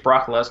to face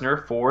Brock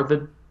Lesnar for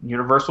the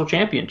Universal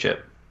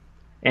Championship.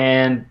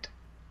 And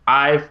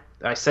I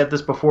said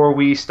this before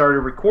we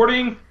started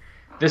recording.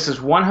 This is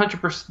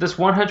 100%. This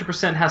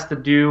 100% has to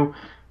do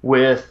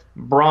with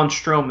Braun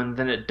Strowman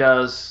than it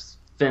does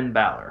Finn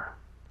Balor,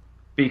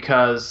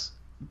 because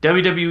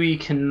WWE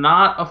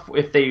cannot,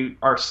 if they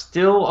are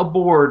still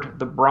aboard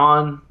the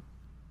Braun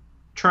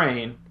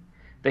train,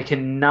 they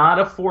cannot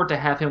afford to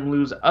have him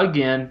lose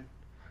again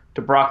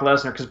to Brock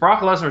Lesnar, because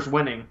Brock Lesnar's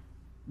winning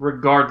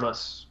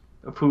regardless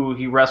of who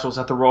he wrestles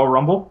at the Royal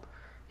Rumble.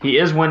 He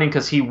is winning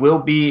because he will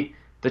be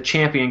the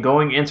champion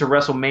going into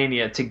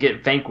WrestleMania to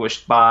get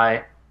vanquished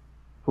by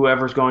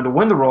whoever's going to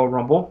win the Royal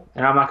Rumble.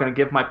 And I'm not going to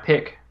give my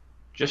pick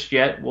just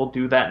yet. We'll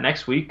do that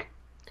next week.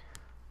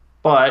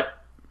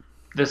 But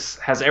this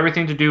has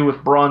everything to do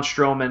with Braun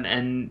Strowman,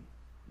 and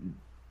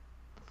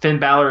Finn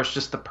Balor is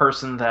just the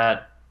person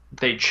that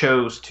they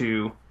chose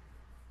to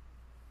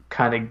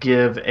kind of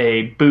give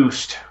a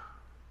boost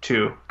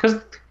to,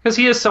 because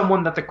he is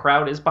someone that the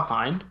crowd is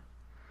behind.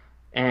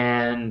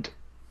 And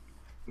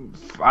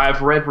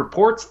I've read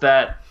reports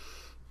that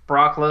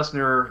Brock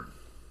Lesnar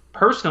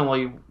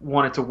personally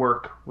wanted to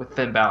work with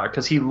Finn Balor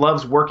because he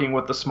loves working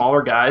with the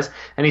smaller guys,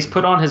 and he's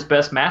put on his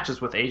best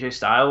matches with AJ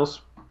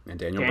Styles and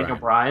Daniel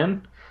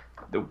Bryan.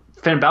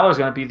 Finn Balor is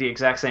going to be the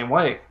exact same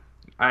way.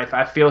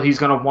 I feel he's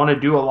going to want to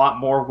do a lot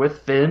more with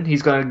Finn.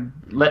 He's going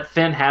to let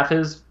Finn have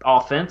his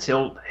offense.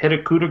 He'll hit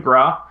a coup de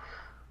grace,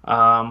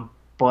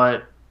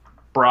 but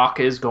Brock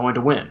is going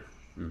to win.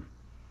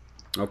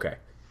 Okay.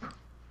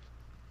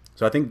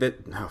 So I think that,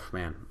 oh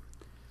man,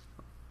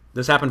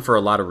 This happened for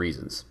a lot of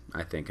reasons,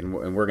 I think, and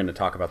we're going to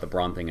talk about the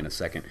Braun thing in a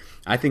second.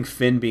 I think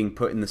Finn being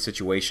put in the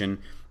situation,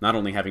 not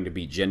only having to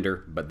beat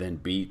Jinder, but then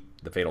beat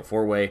the Fatal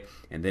 4-Way,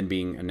 and then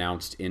being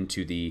announced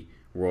into the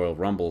Royal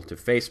Rumble to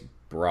face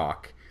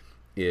Brock,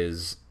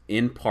 is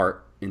in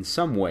part, in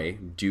some way,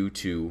 due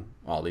to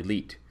All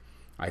Elite.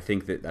 I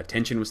think that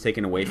attention was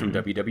taken away from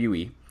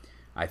WWE.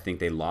 I think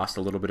they lost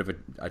a little bit of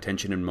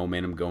attention and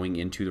momentum going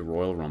into the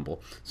Royal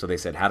Rumble. So they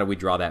said, how do we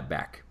draw that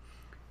back?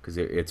 Because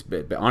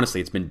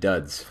honestly, it's been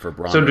duds for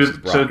Braun.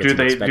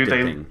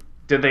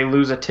 Did they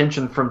lose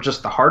attention from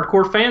just the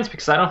hardcore fans?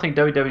 Because I don't think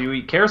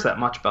WWE cares that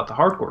much about the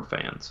hardcore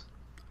fans.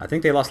 I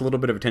think they lost a little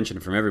bit of attention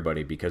from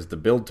everybody because the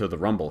build to the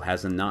Rumble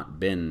has not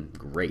been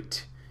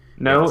great.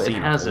 No, it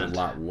hasn't. A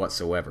lot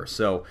whatsoever.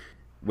 So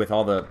with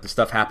all the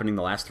stuff happening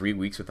the last 3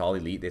 weeks with All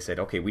Elite, they said,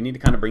 okay, we need to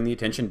kind of bring the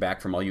attention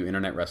back from all you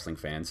internet wrestling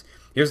fans.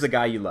 Here's the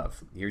guy you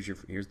love.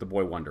 Here's the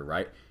boy wonder,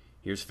 right?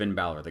 Here's Finn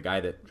Balor, the guy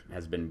that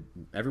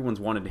everyone's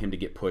wanted him to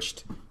get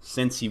pushed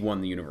since he won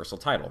the Universal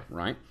title,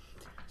 right?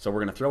 So we're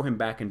going to throw him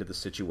back into the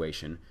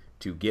situation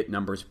to get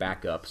numbers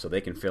back up so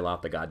they can fill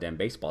out the goddamn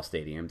baseball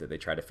stadium that they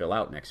try to fill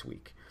out next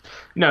week.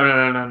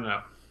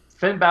 No.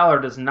 Finn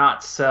Balor does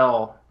not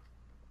sell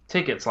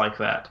tickets like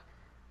that.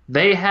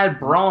 They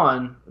had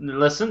Braun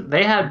as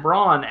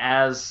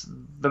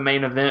the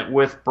main event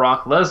with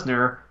Brock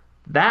Lesnar.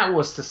 That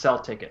was to sell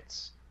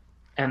tickets.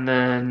 And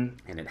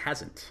it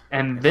hasn't.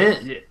 And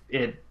then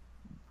it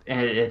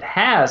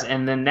has.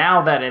 And then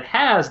now that it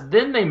has,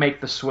 then they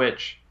make the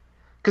switch.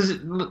 Because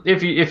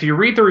if you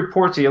read the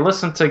reports, you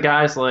listen to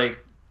guys like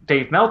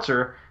Dave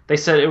Meltzer, they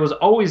said it was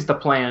always the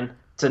plan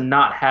to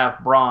not have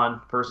Braun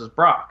versus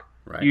Brock.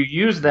 Right. You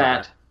use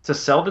that to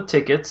sell the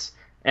tickets,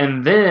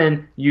 and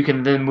then you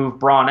can then move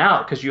Braun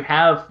out because you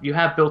have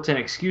built-in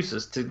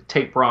excuses to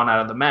take Braun out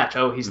of the match.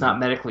 Oh, he's not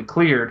medically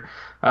cleared.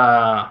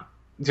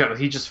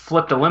 He just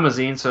flipped a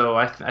limousine, so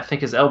I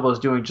think his elbow's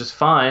doing just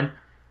fine.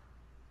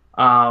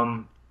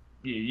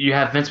 You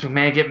have Vince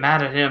McMahon get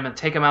mad at him and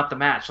take him out the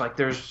match. Like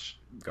there's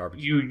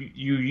garbage. You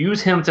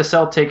use him to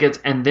sell tickets,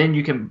 and then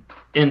you can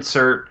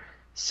insert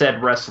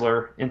said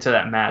wrestler into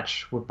that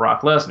match with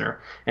Brock Lesnar,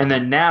 and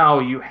then now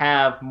you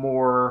have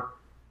more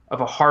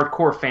of a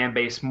hardcore fan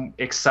base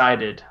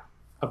excited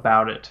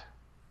about it.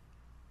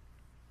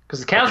 Because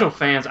the casual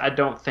fans, I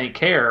don't think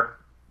care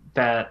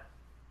that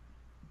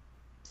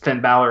Finn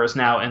Balor is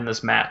now in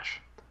this match.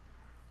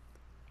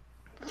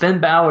 Finn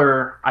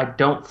Balor, I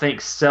don't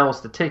think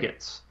sells the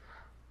tickets,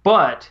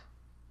 but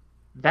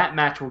that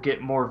match will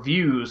get more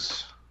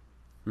views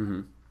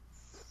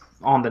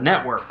on the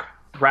network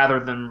rather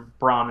than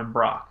Braun and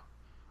Brock.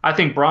 I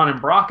think Braun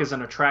and Brock is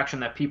an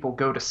attraction that people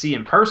go to see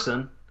in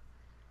person,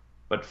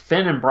 but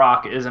Finn and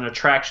Brock is an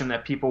attraction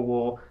that people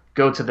will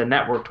go to the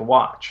network to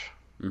watch.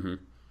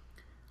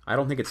 I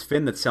don't think it's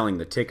Finn that's selling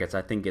the tickets.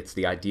 I think it's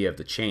the idea of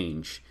the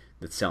change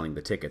that's selling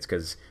the tickets,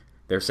 because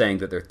they're saying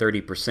that they're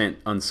 30%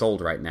 unsold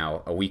right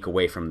now, a week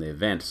away from the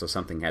event, so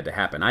something had to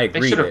happen. I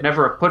agree. They should have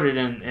never put it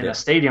in a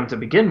stadium to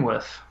begin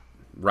with.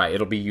 Right,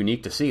 it'll be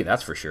unique to see,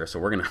 that's for sure. So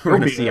we're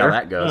gonna see how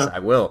that goes.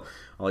 Yeah.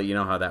 I'll let you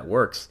know how that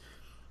works.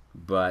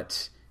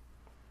 But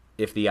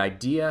if the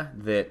idea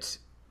that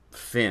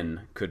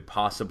Finn could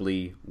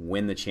possibly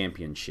win the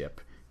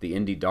championship, the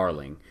indie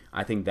darling,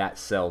 I think that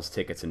sells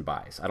tickets and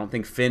buys. I don't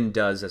think Finn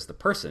does as the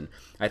person.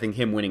 I think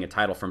him winning a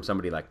title from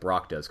somebody like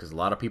Brock does, because a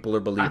lot of people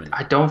are believing it.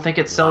 I don't think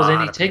it sells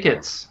any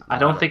tickets. I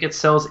don't think it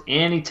sells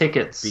any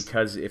tickets.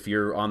 Because if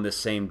you're on the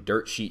same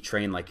dirt sheet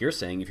train like you're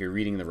saying, if you're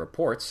reading the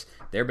reports,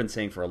 they've been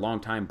saying for a long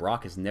time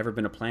Brock has never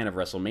been a plan of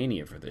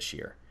WrestleMania for this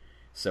year.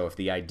 So if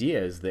the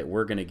idea is that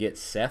we're going to get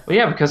Seth, well,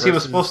 yeah, because he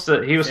was supposed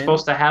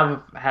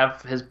to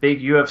have his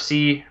big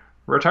UFC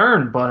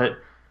return, but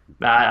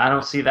I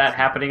don't see that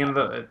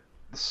happening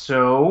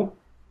So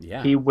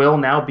he will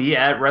now be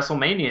at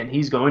WrestleMania, and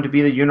he's going to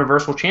be the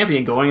Universal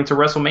Champion going into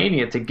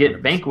WrestleMania to get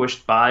 100%.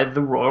 Vanquished by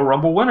the Royal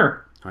Rumble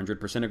winner.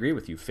 100% agree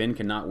with you. Finn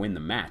cannot win the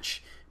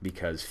match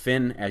because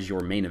Finn, as your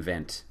main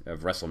event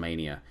of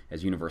WrestleMania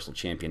as Universal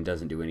Champion,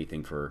 doesn't do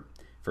anything for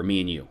me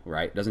and you,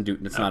 right?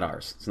 It's not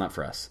ours. It's not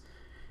for us.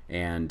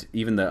 And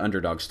even the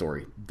underdog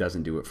story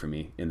doesn't do it for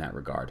me in that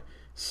regard.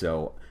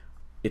 So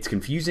it's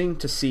confusing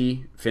to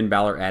see Finn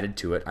Balor added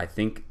to it. I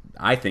think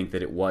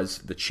that it was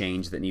the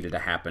change that needed to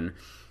happen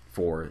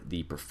for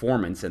the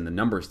performance and the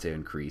numbers to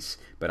increase,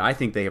 but I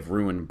think they have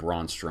ruined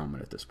Braun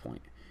Strowman at this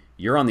point.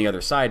 You're on the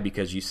other side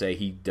because you say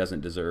he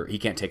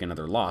can't take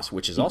another loss,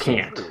 which is also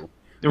true.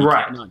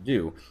 Right. Cannot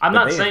do. I'm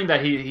not saying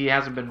that he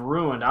hasn't been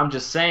ruined. I'm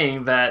just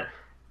saying that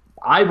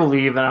I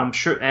believe, and I'm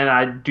sure, and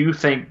I do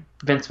think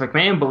Vince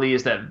McMahon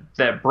believes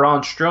that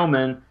Braun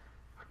Strowman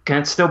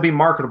can still be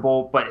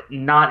marketable, but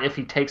not if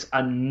he takes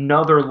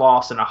another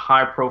loss in a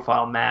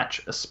high-profile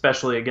match,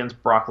 especially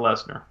against Brock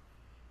Lesnar.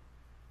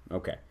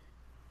 Okay.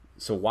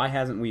 So why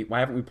haven't we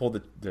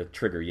pulled the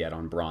trigger yet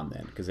on Braun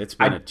then? Because it's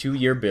been a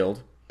 2-year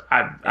build.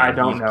 I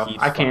don't know.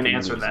 I can't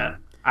answer that.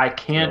 I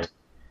can't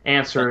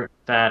answer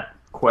that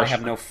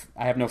question.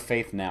 I have no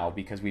faith now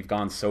because we've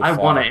gone so far. I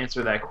want to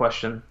answer that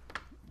question.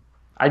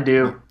 I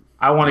do.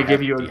 I want to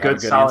give you a good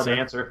solid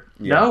answer.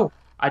 Yeah. No.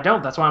 I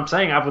don't. That's why I'm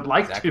saying I would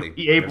like Exactly. to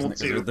be able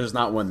to. There's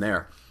not one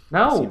there.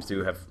 No. It seems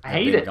to have I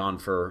hate been it. gone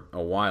for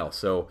a while.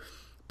 So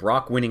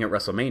Brock winning at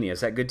WrestleMania,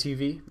 is that good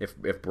TV?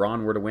 If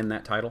Braun were to win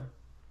that title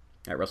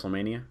at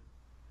WrestleMania?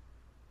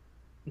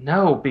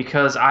 No,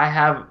 because I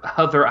have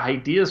other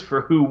ideas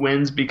for who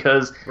wins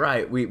because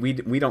Right.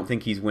 We don't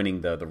think he's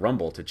winning the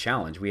Rumble to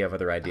challenge. We have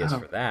other ideas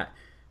for that.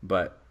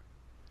 But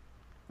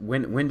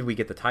when do we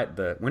get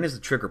when is the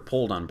trigger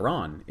pulled on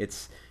Braun?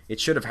 It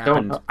should have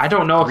happened. I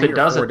don't know if 3 it or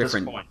does 4 at this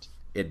different- point.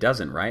 It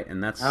doesn't, right?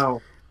 And that's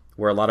No.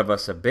 where a lot of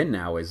us have been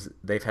now. Is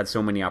they've had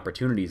so many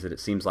opportunities that it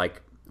seems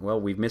like,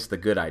 well, we've missed the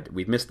good idea.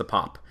 We've missed the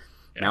pop.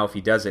 Yeah. Now if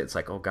he does it, it's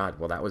like, oh God,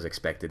 well that was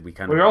expected. We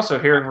kind We're of also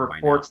hearing by now.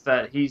 reports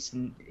that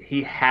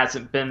he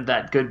hasn't been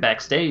that good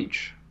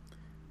backstage.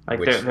 Like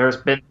Which- there's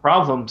been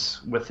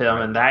problems with him,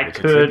 and that which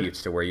could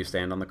attributes to where you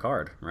stand on the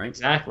card, right?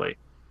 exactly.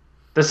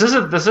 This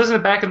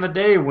isn't back in the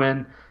day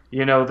when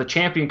the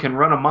champion can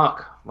run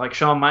amok like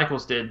Shawn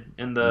Michaels did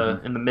in the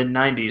mid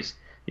 '90s.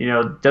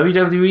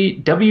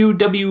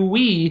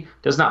 WWE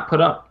does not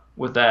put up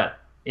with that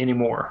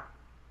anymore.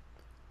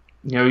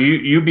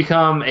 You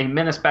become a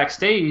menace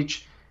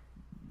backstage.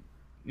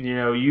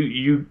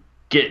 You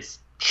get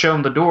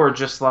shown the door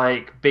just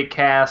like Big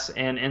Cass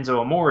and Enzo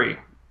Amore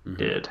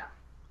did.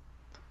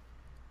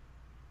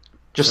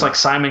 Just like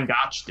Simon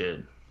Gotch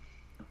did.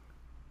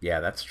 Yeah,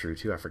 that's true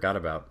too. I forgot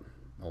about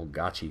old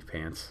Gotchi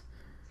pants.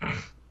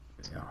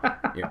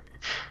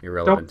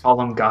 Irrelevant. Don't call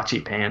them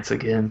Gotchi pants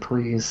again,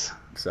 please.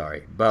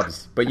 Sorry,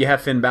 Bubs. But you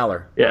have Finn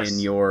Balor Yes. in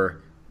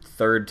your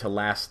third to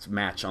last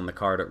match on the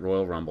card at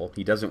Royal Rumble.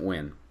 He doesn't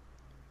win,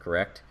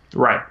 correct?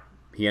 Right.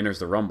 He enters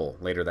the Rumble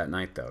later that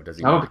night, though. Does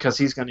he? No, not? because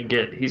he's gonna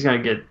get.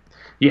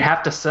 You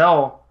have to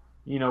sell.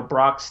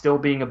 Brock still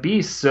being a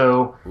beast,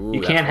 so Ooh,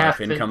 you that's can't why have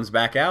Finn comes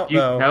back out You,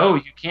 though. no,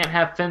 you can't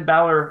have Finn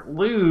Balor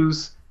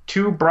lose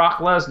to Brock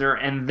Lesnar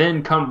and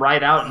then come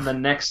right out in the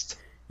next.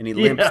 And he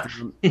limps.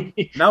 Yeah.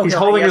 No, he's he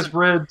holding has- his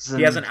ribs.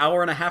 He has an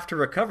hour and a half to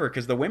recover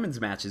because the women's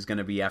match is going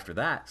to be after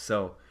that.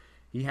 So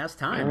he has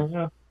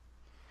time.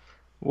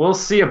 We'll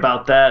see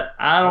about that.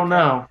 I don't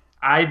know.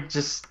 I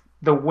just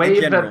the way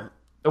In general,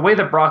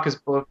 that Brock is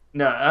booked.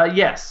 No,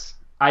 yes,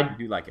 I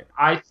do like it.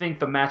 I think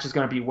the match is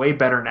going to be way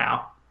better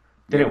now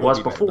than it will was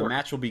be better. before. The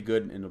match will be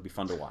good and it'll be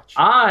fun to watch.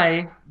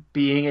 I,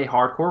 being a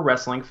hardcore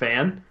wrestling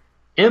fan,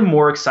 am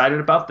more excited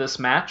about this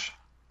match.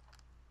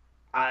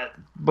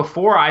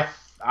 Before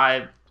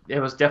it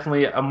was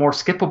definitely a more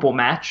skippable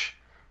match.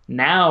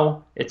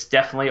 Now it's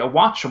definitely a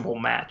watchable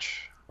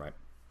match. Right.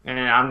 And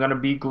I'm gonna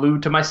be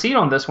glued to my seat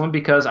on this one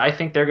because I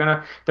think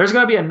there's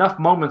gonna be enough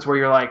moments where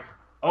you're like,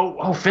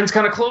 oh, Finn's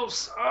kind of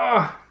close,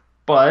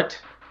 but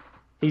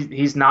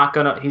he's not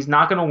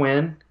gonna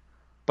win.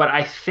 But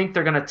I think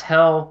they're gonna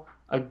tell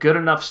a good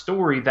enough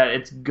story that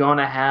it's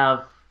gonna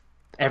have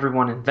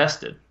everyone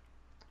invested.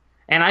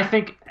 And I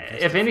think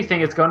if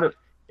anything, it's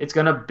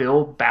gonna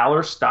build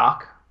Balor's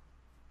stock.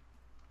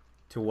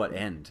 To what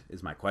end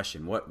is my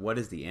question. What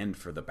is the end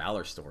for the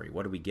Balor story?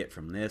 What do we get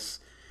from this?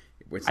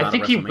 It's not I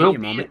think a he will WrestleMania be.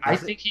 moment, I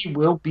is it? think he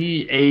will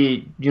be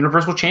a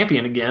Universal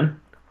Champion again,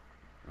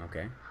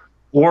 Okay.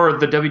 or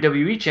the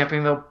WWE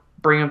Champion. They'll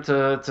bring him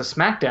to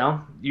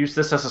SmackDown. Use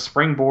this as a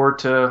springboard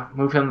to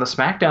move him to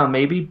SmackDown,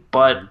 maybe.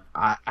 But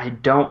I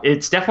don't.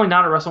 It's definitely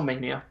not a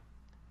WrestleMania.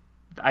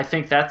 I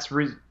think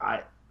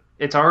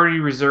it's already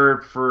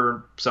reserved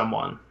for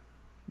someone.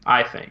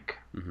 I think,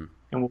 and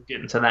we'll get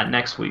into that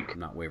next week. I'm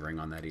not wavering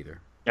on that either.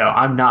 No,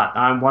 I'm not.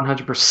 I'm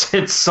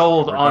 100%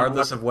 sold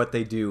Regardless on. of what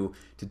they do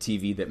to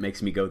TV that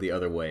makes me go the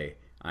other way,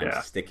 I'm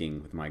Yeah.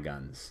 sticking with my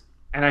guns.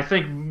 And I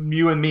think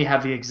you and me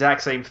have the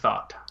exact same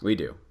thought. We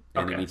do.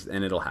 And Okay.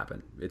 and it'll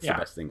happen. It's Yeah. the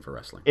best thing for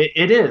wrestling.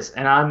 It is,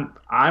 and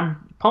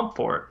I'm pumped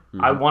for it.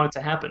 I want it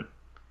to happen.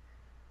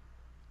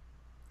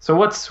 So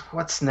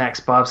what's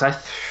next, Bubs?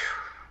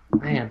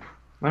 Man,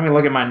 let me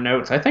look at my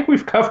notes. I think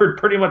we've covered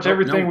pretty much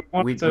everything we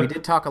wanted to. We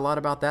did talk a lot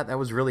about that. That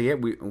was really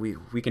it.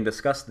 We can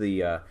discuss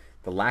the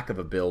lack of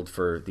a build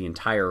for the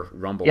entire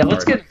Rumble. Yeah,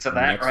 let's card get into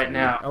that next right week.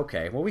 now.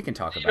 Okay, well we can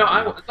talk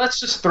about it. Let's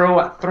just throw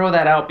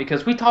that out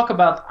because we talk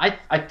about.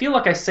 I feel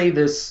like I say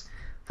this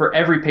for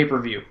every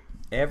pay-per-view.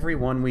 Every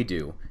one we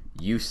do,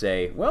 you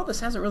say, well, this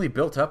hasn't really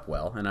built up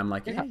well. And I'm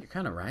like, yeah, you're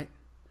kind of right.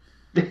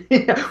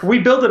 We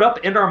build it up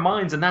in our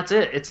minds, and that's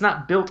it. It's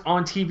not built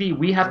on TV.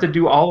 We have to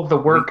do all of the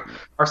work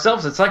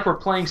ourselves. It's like we're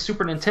playing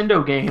Super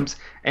Nintendo games,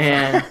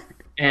 and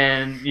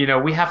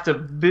we have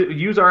to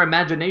use our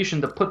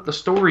imagination to put the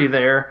story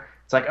there.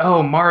 It's like,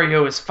 oh,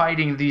 Mario is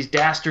fighting these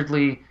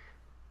dastardly,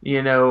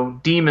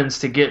 demons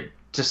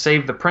to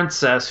save the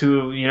princess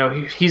who,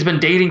 he's been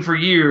dating for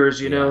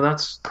years.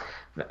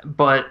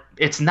 But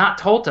it's not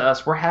told to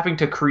us. We're having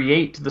to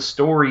create the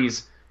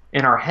stories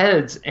in our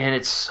heads, and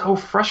it's so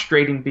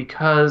frustrating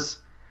because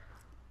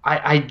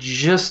I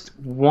just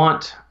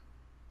want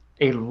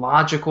a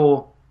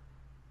logical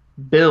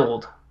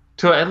build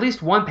to at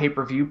least one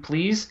pay-per-view,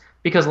 please,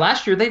 because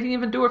last year they didn't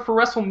even do it for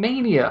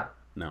WrestleMania.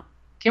 No.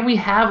 Can we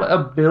have a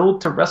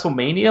build to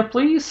WrestleMania,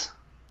 please?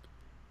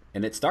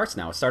 And it starts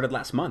now. It started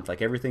last month.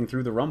 Like everything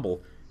through the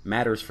Rumble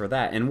matters for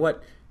that. And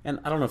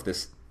I don't know if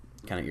this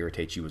kind of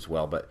irritates you as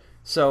well. But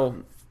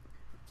so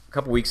a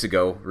couple weeks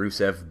ago,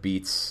 Rusev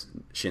beats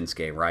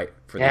Shinsuke, right,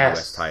 for the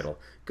U.S. title.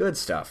 Good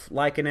stuff.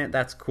 Liking it.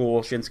 That's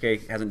cool.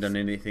 Shinsuke hasn't done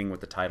anything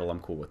with the title. I'm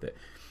cool with it.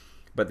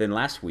 But then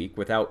last week,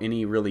 without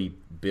any really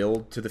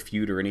build to the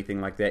feud or anything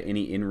like that,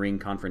 any in-ring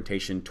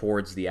confrontation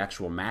towards the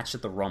actual match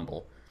at the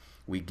Rumble,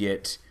 we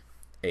get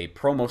a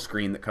promo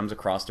screen that comes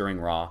across during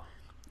Raw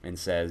and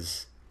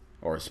says,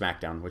 or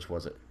SmackDown, which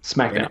was it?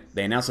 SmackDown.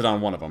 They announced it on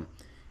one of them,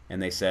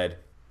 and they said,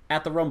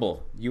 at the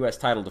Rumble, U.S.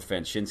 title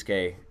defense,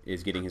 Shinsuke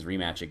is getting his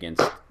rematch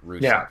against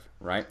Rusev,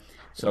 right?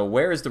 So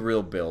where is the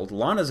real build?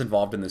 Lana's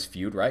involved in this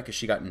feud, right? Because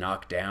she got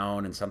knocked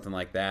down and something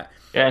like that.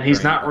 Yeah, and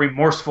he's not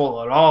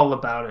remorseful at all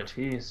about it.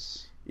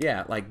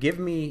 Yeah, like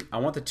I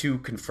want the two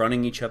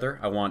confronting each other.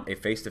 I want a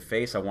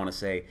face-to-face. I want to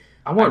say...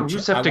 I want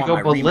Rusev to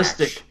go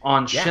ballistic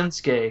on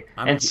Shinsuke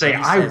and say,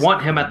 I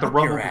want him at the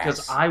Rumble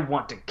because I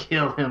want to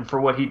kill him for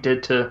what he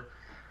did to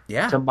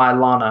my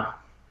Lana.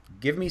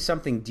 Give me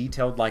something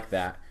detailed like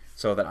that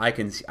so that I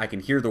can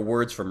hear the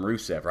words from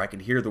Rusev or I can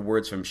hear the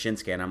words from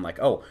Shinsuke and I'm like,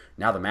 oh,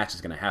 now the match is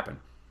going to happen.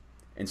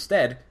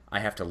 Instead, I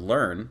have to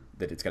learn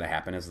that it's going to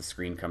happen as the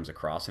screen comes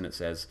across and it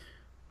says...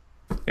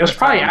 It was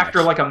probably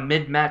after like a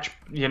mid-match,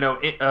 it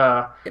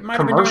might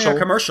commercial,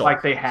 commercial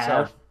like they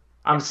have. So,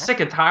 I'm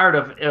sick and tired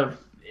of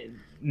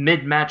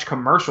mid-match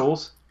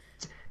commercials.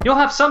 You'll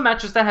have some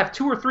matches that have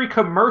 2 or 3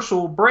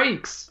 commercial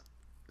breaks.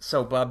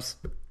 So, Bubs,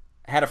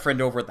 I had a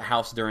friend over at the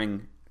house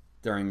during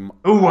Who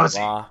was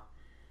Raw.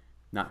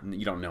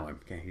 You don't know him.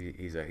 Okay?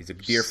 He's a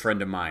dear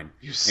friend of mine.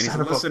 And he's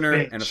a listener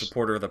and a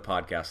supporter of the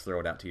podcast. Throw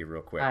it out to you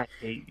real quick. I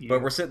hate you.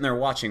 But we're sitting there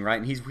watching,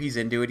 right? And he's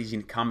into it. He's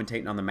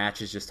commentating on the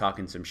matches, just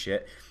talking some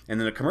shit. And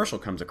then a commercial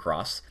comes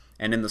across.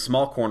 And in the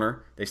small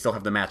corner, they still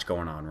have the match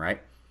going on, right?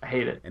 I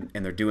hate it.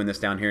 And they're doing this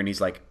down here. And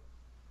he's like,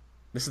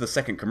 this is the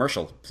second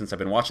commercial since I've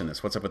been watching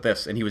this. What's up with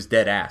this? And he was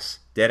dead ass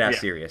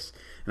serious.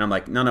 And I'm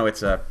like, no,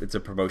 it's a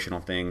promotional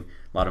thing.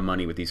 A lot of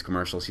money with these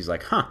commercials. He's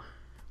like, well,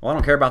 I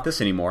don't care about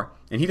this anymore.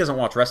 And he doesn't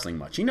watch wrestling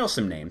much. He knows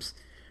some names.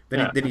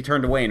 Then he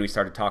turned away and we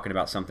started talking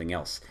about something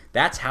else.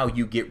 That's how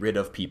you get rid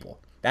of people.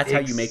 That's how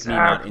you make me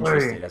not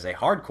interested as a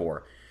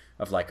hardcore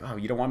of like, oh,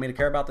 you don't want me to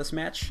care about this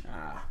match?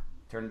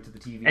 Turn it to the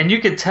TV. And you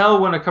can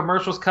tell when a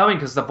commercial's coming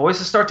because the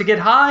voices start to get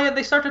high and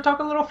they start to talk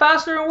a little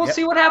faster and we'll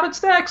see what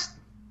happens next.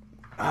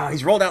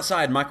 He's rolled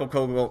outside. Michael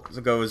Cole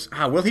goes,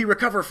 will he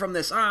recover from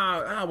this?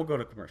 We'll go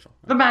to commercial.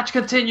 The match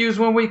continues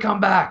when we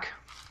come back.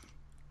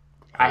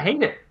 I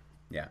hate it.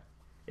 Yeah.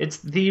 It's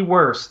the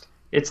worst.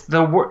 It's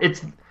the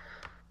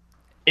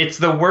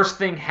worst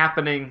thing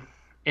happening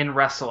in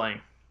wrestling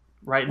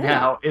right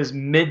now is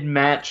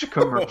mid-match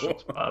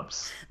commercials,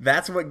 Bubs.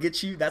 That's what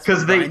gets you. That's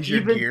what binds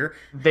your gear.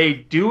 They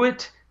do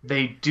it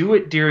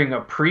during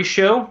a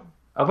pre-show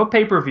of a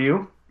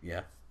pay-per-view.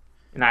 Yeah.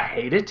 And I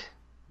hate it.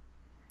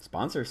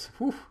 Sponsors.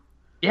 Whew.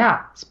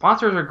 Yeah,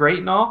 sponsors are great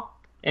and all,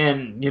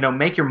 and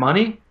make your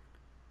money,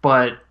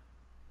 but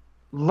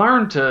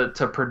learn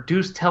to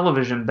produce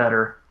television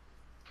better.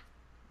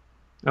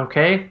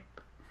 Okay?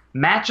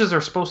 Matches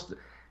are supposed to...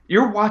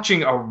 You're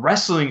watching a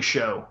wrestling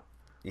show.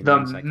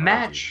 The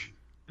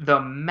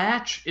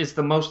match is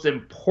the most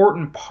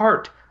important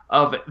part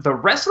of it. The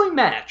wrestling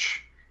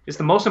match is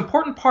the most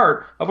important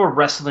part of a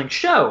wrestling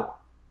show.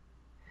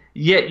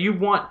 Yet you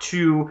want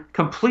to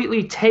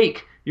completely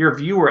take your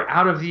viewer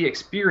out of the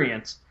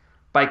experience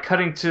by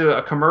cutting to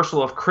a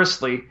commercial of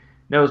Chrisley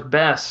Knows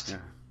Best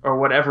or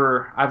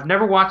whatever. I've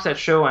never watched that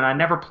show and I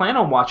never plan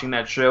on watching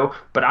that show,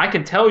 but I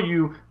can tell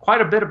you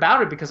quite a bit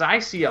about it because I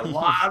see a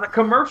lot of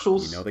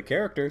commercials. You know the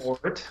characters. For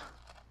it.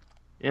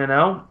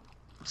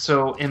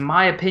 So in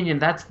my opinion,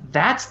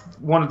 that's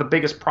one of the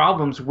biggest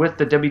problems with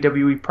the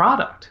WWE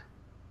product.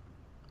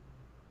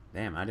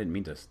 Damn, I didn't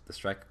mean to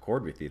strike a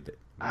chord with you,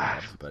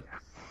 but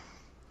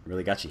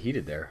really got you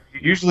heated there. You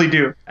usually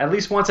do. At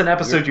least once an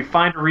episode, you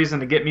find a reason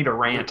to get me to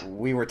rant.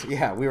 We were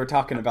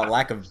talking about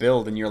lack of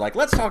build, and you're like,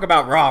 let's talk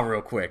about Raw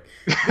real quick.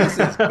 This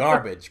is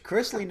garbage.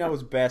 Chrisley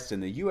Knows Best,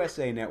 and the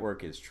USA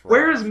Network is trash.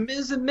 Where's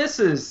Ms. and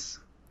Mrs.?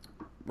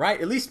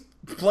 Right, at least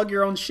plug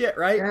your own shit,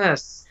 right?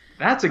 Yes,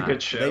 that's a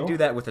good show. They do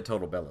that with the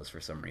Total Bellas for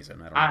some reason.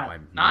 I don't know why.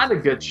 Not a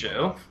good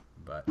show.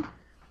 But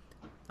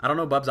I don't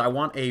know, Bubs. I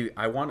want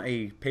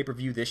a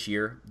pay-per-view this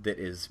year that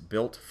is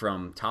built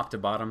from top to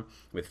bottom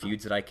with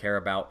feuds that I care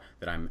about,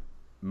 that I'm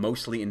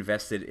mostly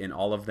invested in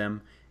all of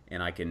them,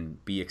 and I can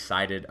be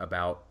excited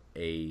about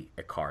a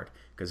card.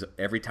 Because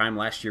every time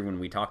last year when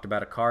we talked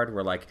about a card,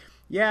 we're like,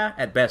 yeah,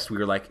 at best we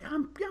were like,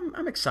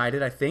 I'm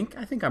excited. I think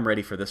I'm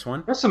ready for this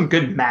one. There's some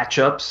good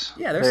matchups.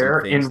 Yeah, there's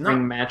some things.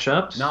 In-ring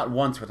matchups. Not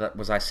once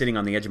was I sitting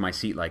on the edge of my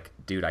seat like,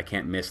 dude, I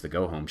can't miss the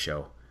Go Home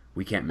show.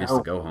 We can't miss the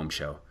Go Home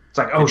show. It's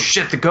like, oh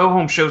shit, the Go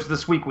Home show's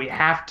this week. We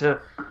have to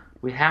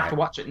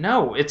watch it.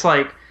 No, it's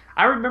like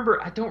I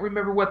don't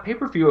remember what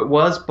pay-per-view it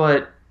was,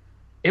 but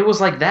it was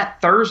like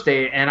that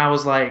Thursday, and I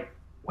was like,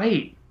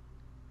 wait,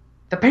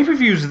 the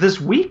pay-per-view's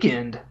this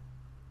weekend.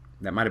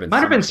 That might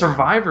have been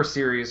Survivor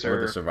Series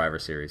or the Survivor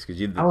Series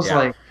because I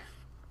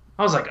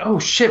was like, oh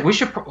shit,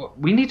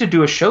 we need to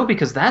do a show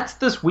because that's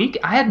this week.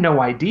 I had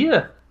no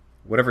idea.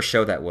 whatever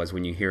show that was,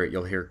 when you hear it,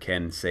 you'll hear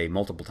Ken say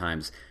multiple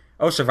times,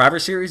 "Oh, Survivor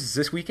Series is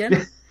this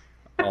weekend."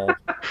 All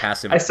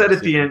passive. I said at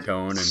the end,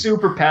 tone and...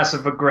 super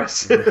passive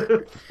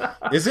aggressive.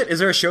 Is it? Is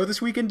there a show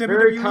this weekend?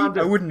 WWE?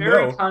 I wouldn't know.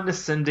 Very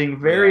condescending,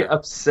 very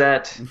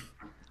upset.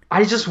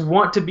 I just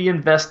want to be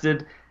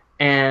invested,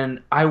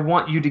 and I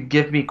want you to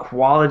give me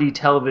quality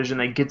television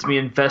that gets me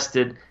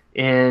invested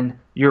in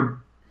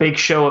your big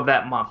show of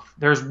that month.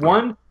 There's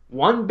one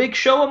big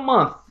show a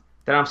month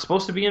that I'm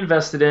supposed to be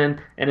invested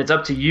in, and it's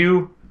up to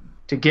you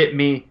to get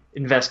me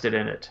invested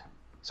in it.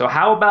 So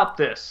how about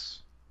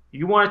this?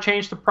 You want to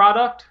change the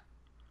product?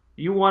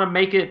 You want to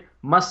make it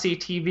must-see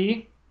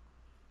TV?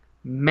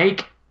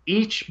 Make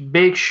each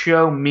big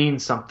show mean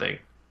something.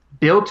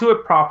 Build to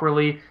it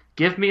properly.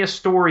 Give me a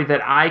story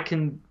that I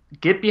can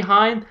get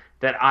behind,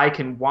 that I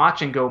can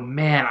watch and go,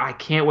 man, I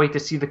can't wait to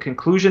see the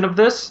conclusion of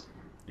this.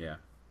 Yeah.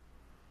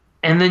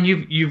 And then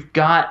you've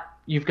got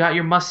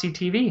your must-see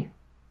TV.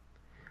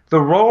 The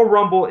Royal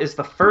Rumble is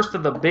the first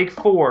of the big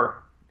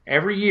four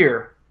every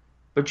year,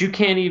 but you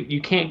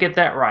can't get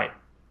that right.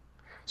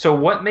 So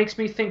what makes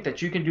me think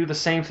that you can do the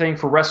same thing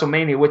for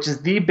WrestleMania, which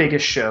is the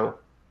biggest show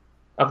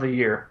of the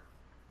year?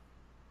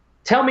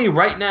 Tell me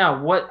right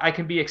now what I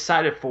can be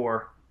excited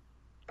for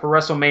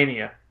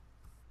WrestleMania.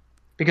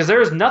 Because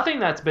there is nothing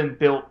that's been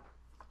built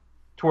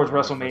towards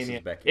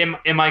WrestleMania.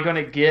 Am I going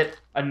to get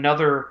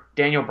another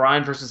Daniel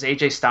Bryan versus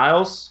AJ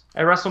Styles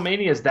at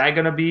WrestleMania? Is that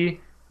going to be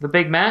the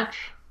big match?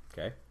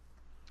 Okay.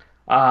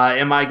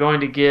 Am I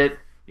going to get,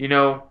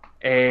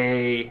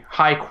 a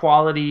high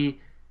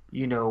quality,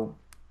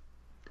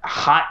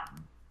 hot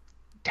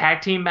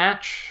tag team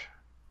match,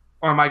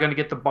 or am I going to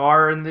get the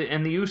Bar and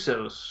the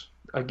Usos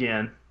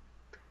again?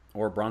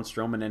 Or Braun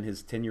Strowman and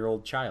his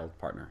 10-year-old child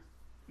partner.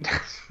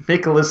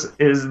 Nicholas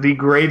is the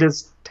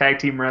greatest tag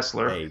team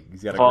wrestler. Hey,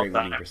 he's got a great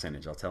winning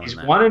percentage. I'll tell him he's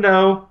that. He's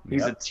 1-0.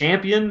 He's a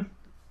champion.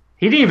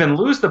 He didn't even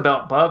lose the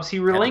belt, Bubs. He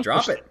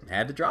relinquished.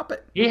 Had to drop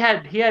it. He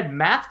had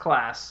math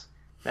class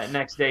that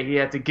next day. He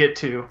had to get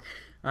to.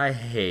 I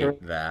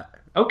hate that.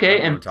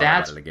 Okay, and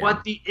that's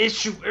what the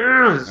issue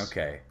is.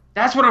 Okay.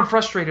 That's what I'm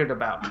frustrated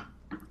about.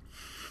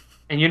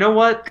 And you know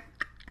what?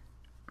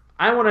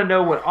 I want to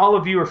know what all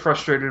of you are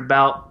frustrated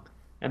about.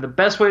 And the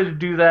best way to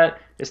do that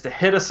is to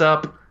hit us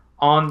up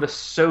on the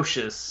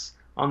socials,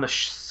 on the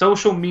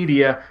social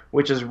media,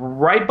 which is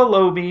right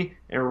below me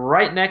and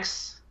right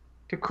next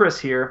to Chris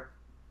here.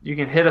 You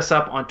can hit us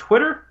up on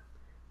Twitter,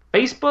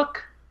 Facebook,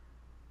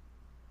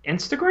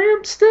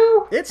 Instagram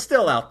still? It's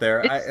still out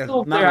there. Not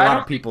a lot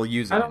of people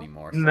use it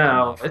anymore. So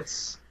no,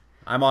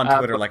 I'm on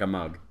Twitter like a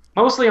mug.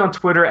 Mostly on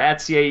Twitter at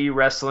CAE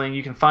Wrestling.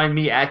 You can find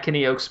me at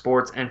Kenny Oak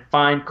Sports and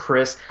find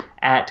Chris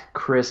at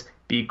Chris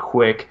Be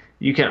Quick.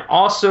 You can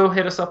also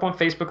hit us up on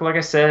Facebook, like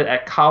I said,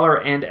 at Collar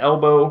and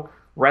Elbow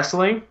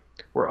Wrestling.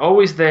 We're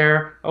always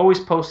there, always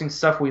posting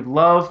stuff. We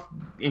love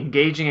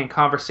engaging in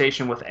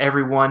conversation with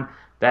everyone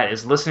that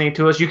is listening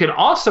to us. You can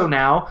also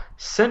now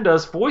send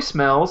us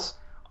voicemails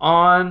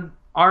on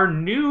our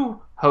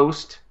new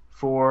host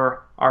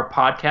for our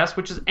podcast,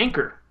 which is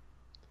Anchor.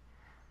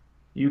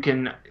 You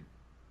can...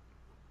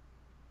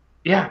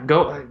 Yeah,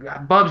 go,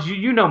 Bubs.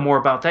 You know more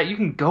about that. You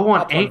can go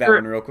on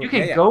Anchor. You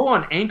can go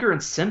on Anchor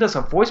and send us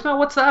a voicemail.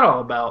 What's that all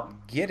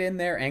about? Get in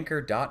there,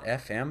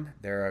 Anchor.fm.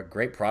 They're a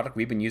great product.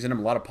 We've been using them.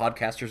 A lot of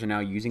podcasters are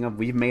now using them.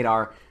 We've made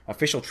our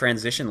official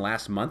transition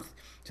last month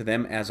to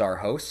them as our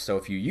hosts. So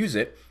if you use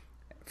it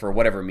for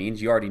whatever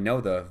means, you already know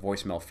the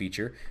voicemail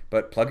feature.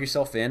 But plug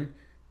yourself in.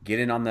 Get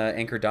in on the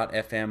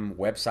Anchor.fm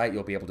website.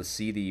 You'll be able to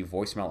see the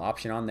voicemail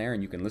option on there,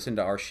 and you can listen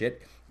to our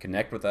shit,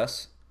 connect with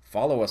us,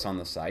 follow us on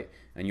the site,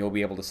 and you'll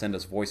be able to send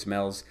us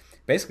voicemails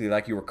basically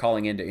like you were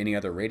calling into any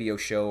other radio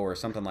show or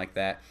something like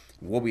that.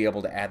 We'll be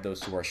able to add those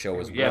to our show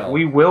as well. Yeah,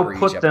 we will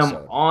put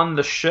them on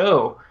the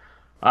show.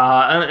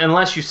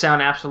 Unless you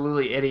sound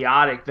absolutely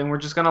idiotic, then we're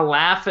just going to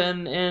laugh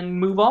and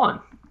move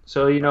on.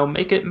 So,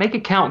 make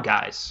it count,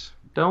 guys.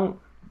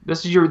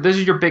 This is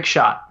your big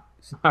shot.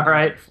 All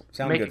right?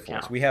 Sound good for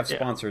us. We have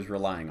sponsors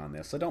relying on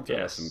this, so don't throw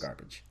us some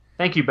garbage.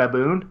 Thank you,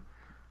 Baboon.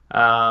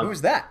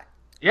 Who's that?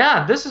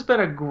 Yeah, this has been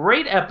a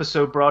great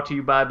episode brought to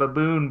you by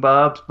Baboon,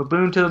 Bubs.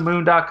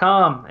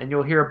 BaboonToTheMoon.com, and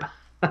you'll hear.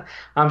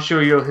 I'm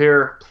sure you'll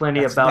hear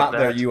plenty about that.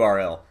 That's not their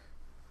URL.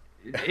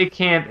 It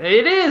can't.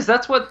 It is.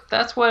 That's what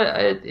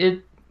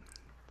it.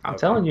 I'm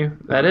telling you,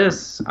 that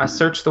is. I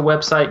search the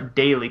website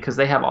daily because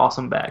they have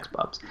awesome bags,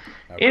 Bubs.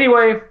 Okay.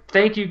 Anyway,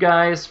 thank you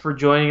guys for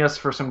joining us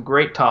for some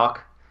great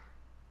talk.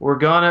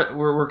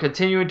 We're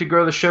continuing to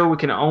grow the show. We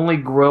can only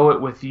grow it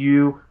with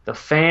you, the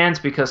fans,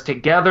 because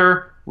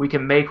together we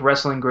can make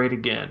wrestling great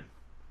again.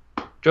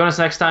 Join us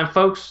next time,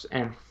 folks,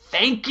 and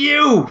thank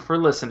you for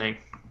listening.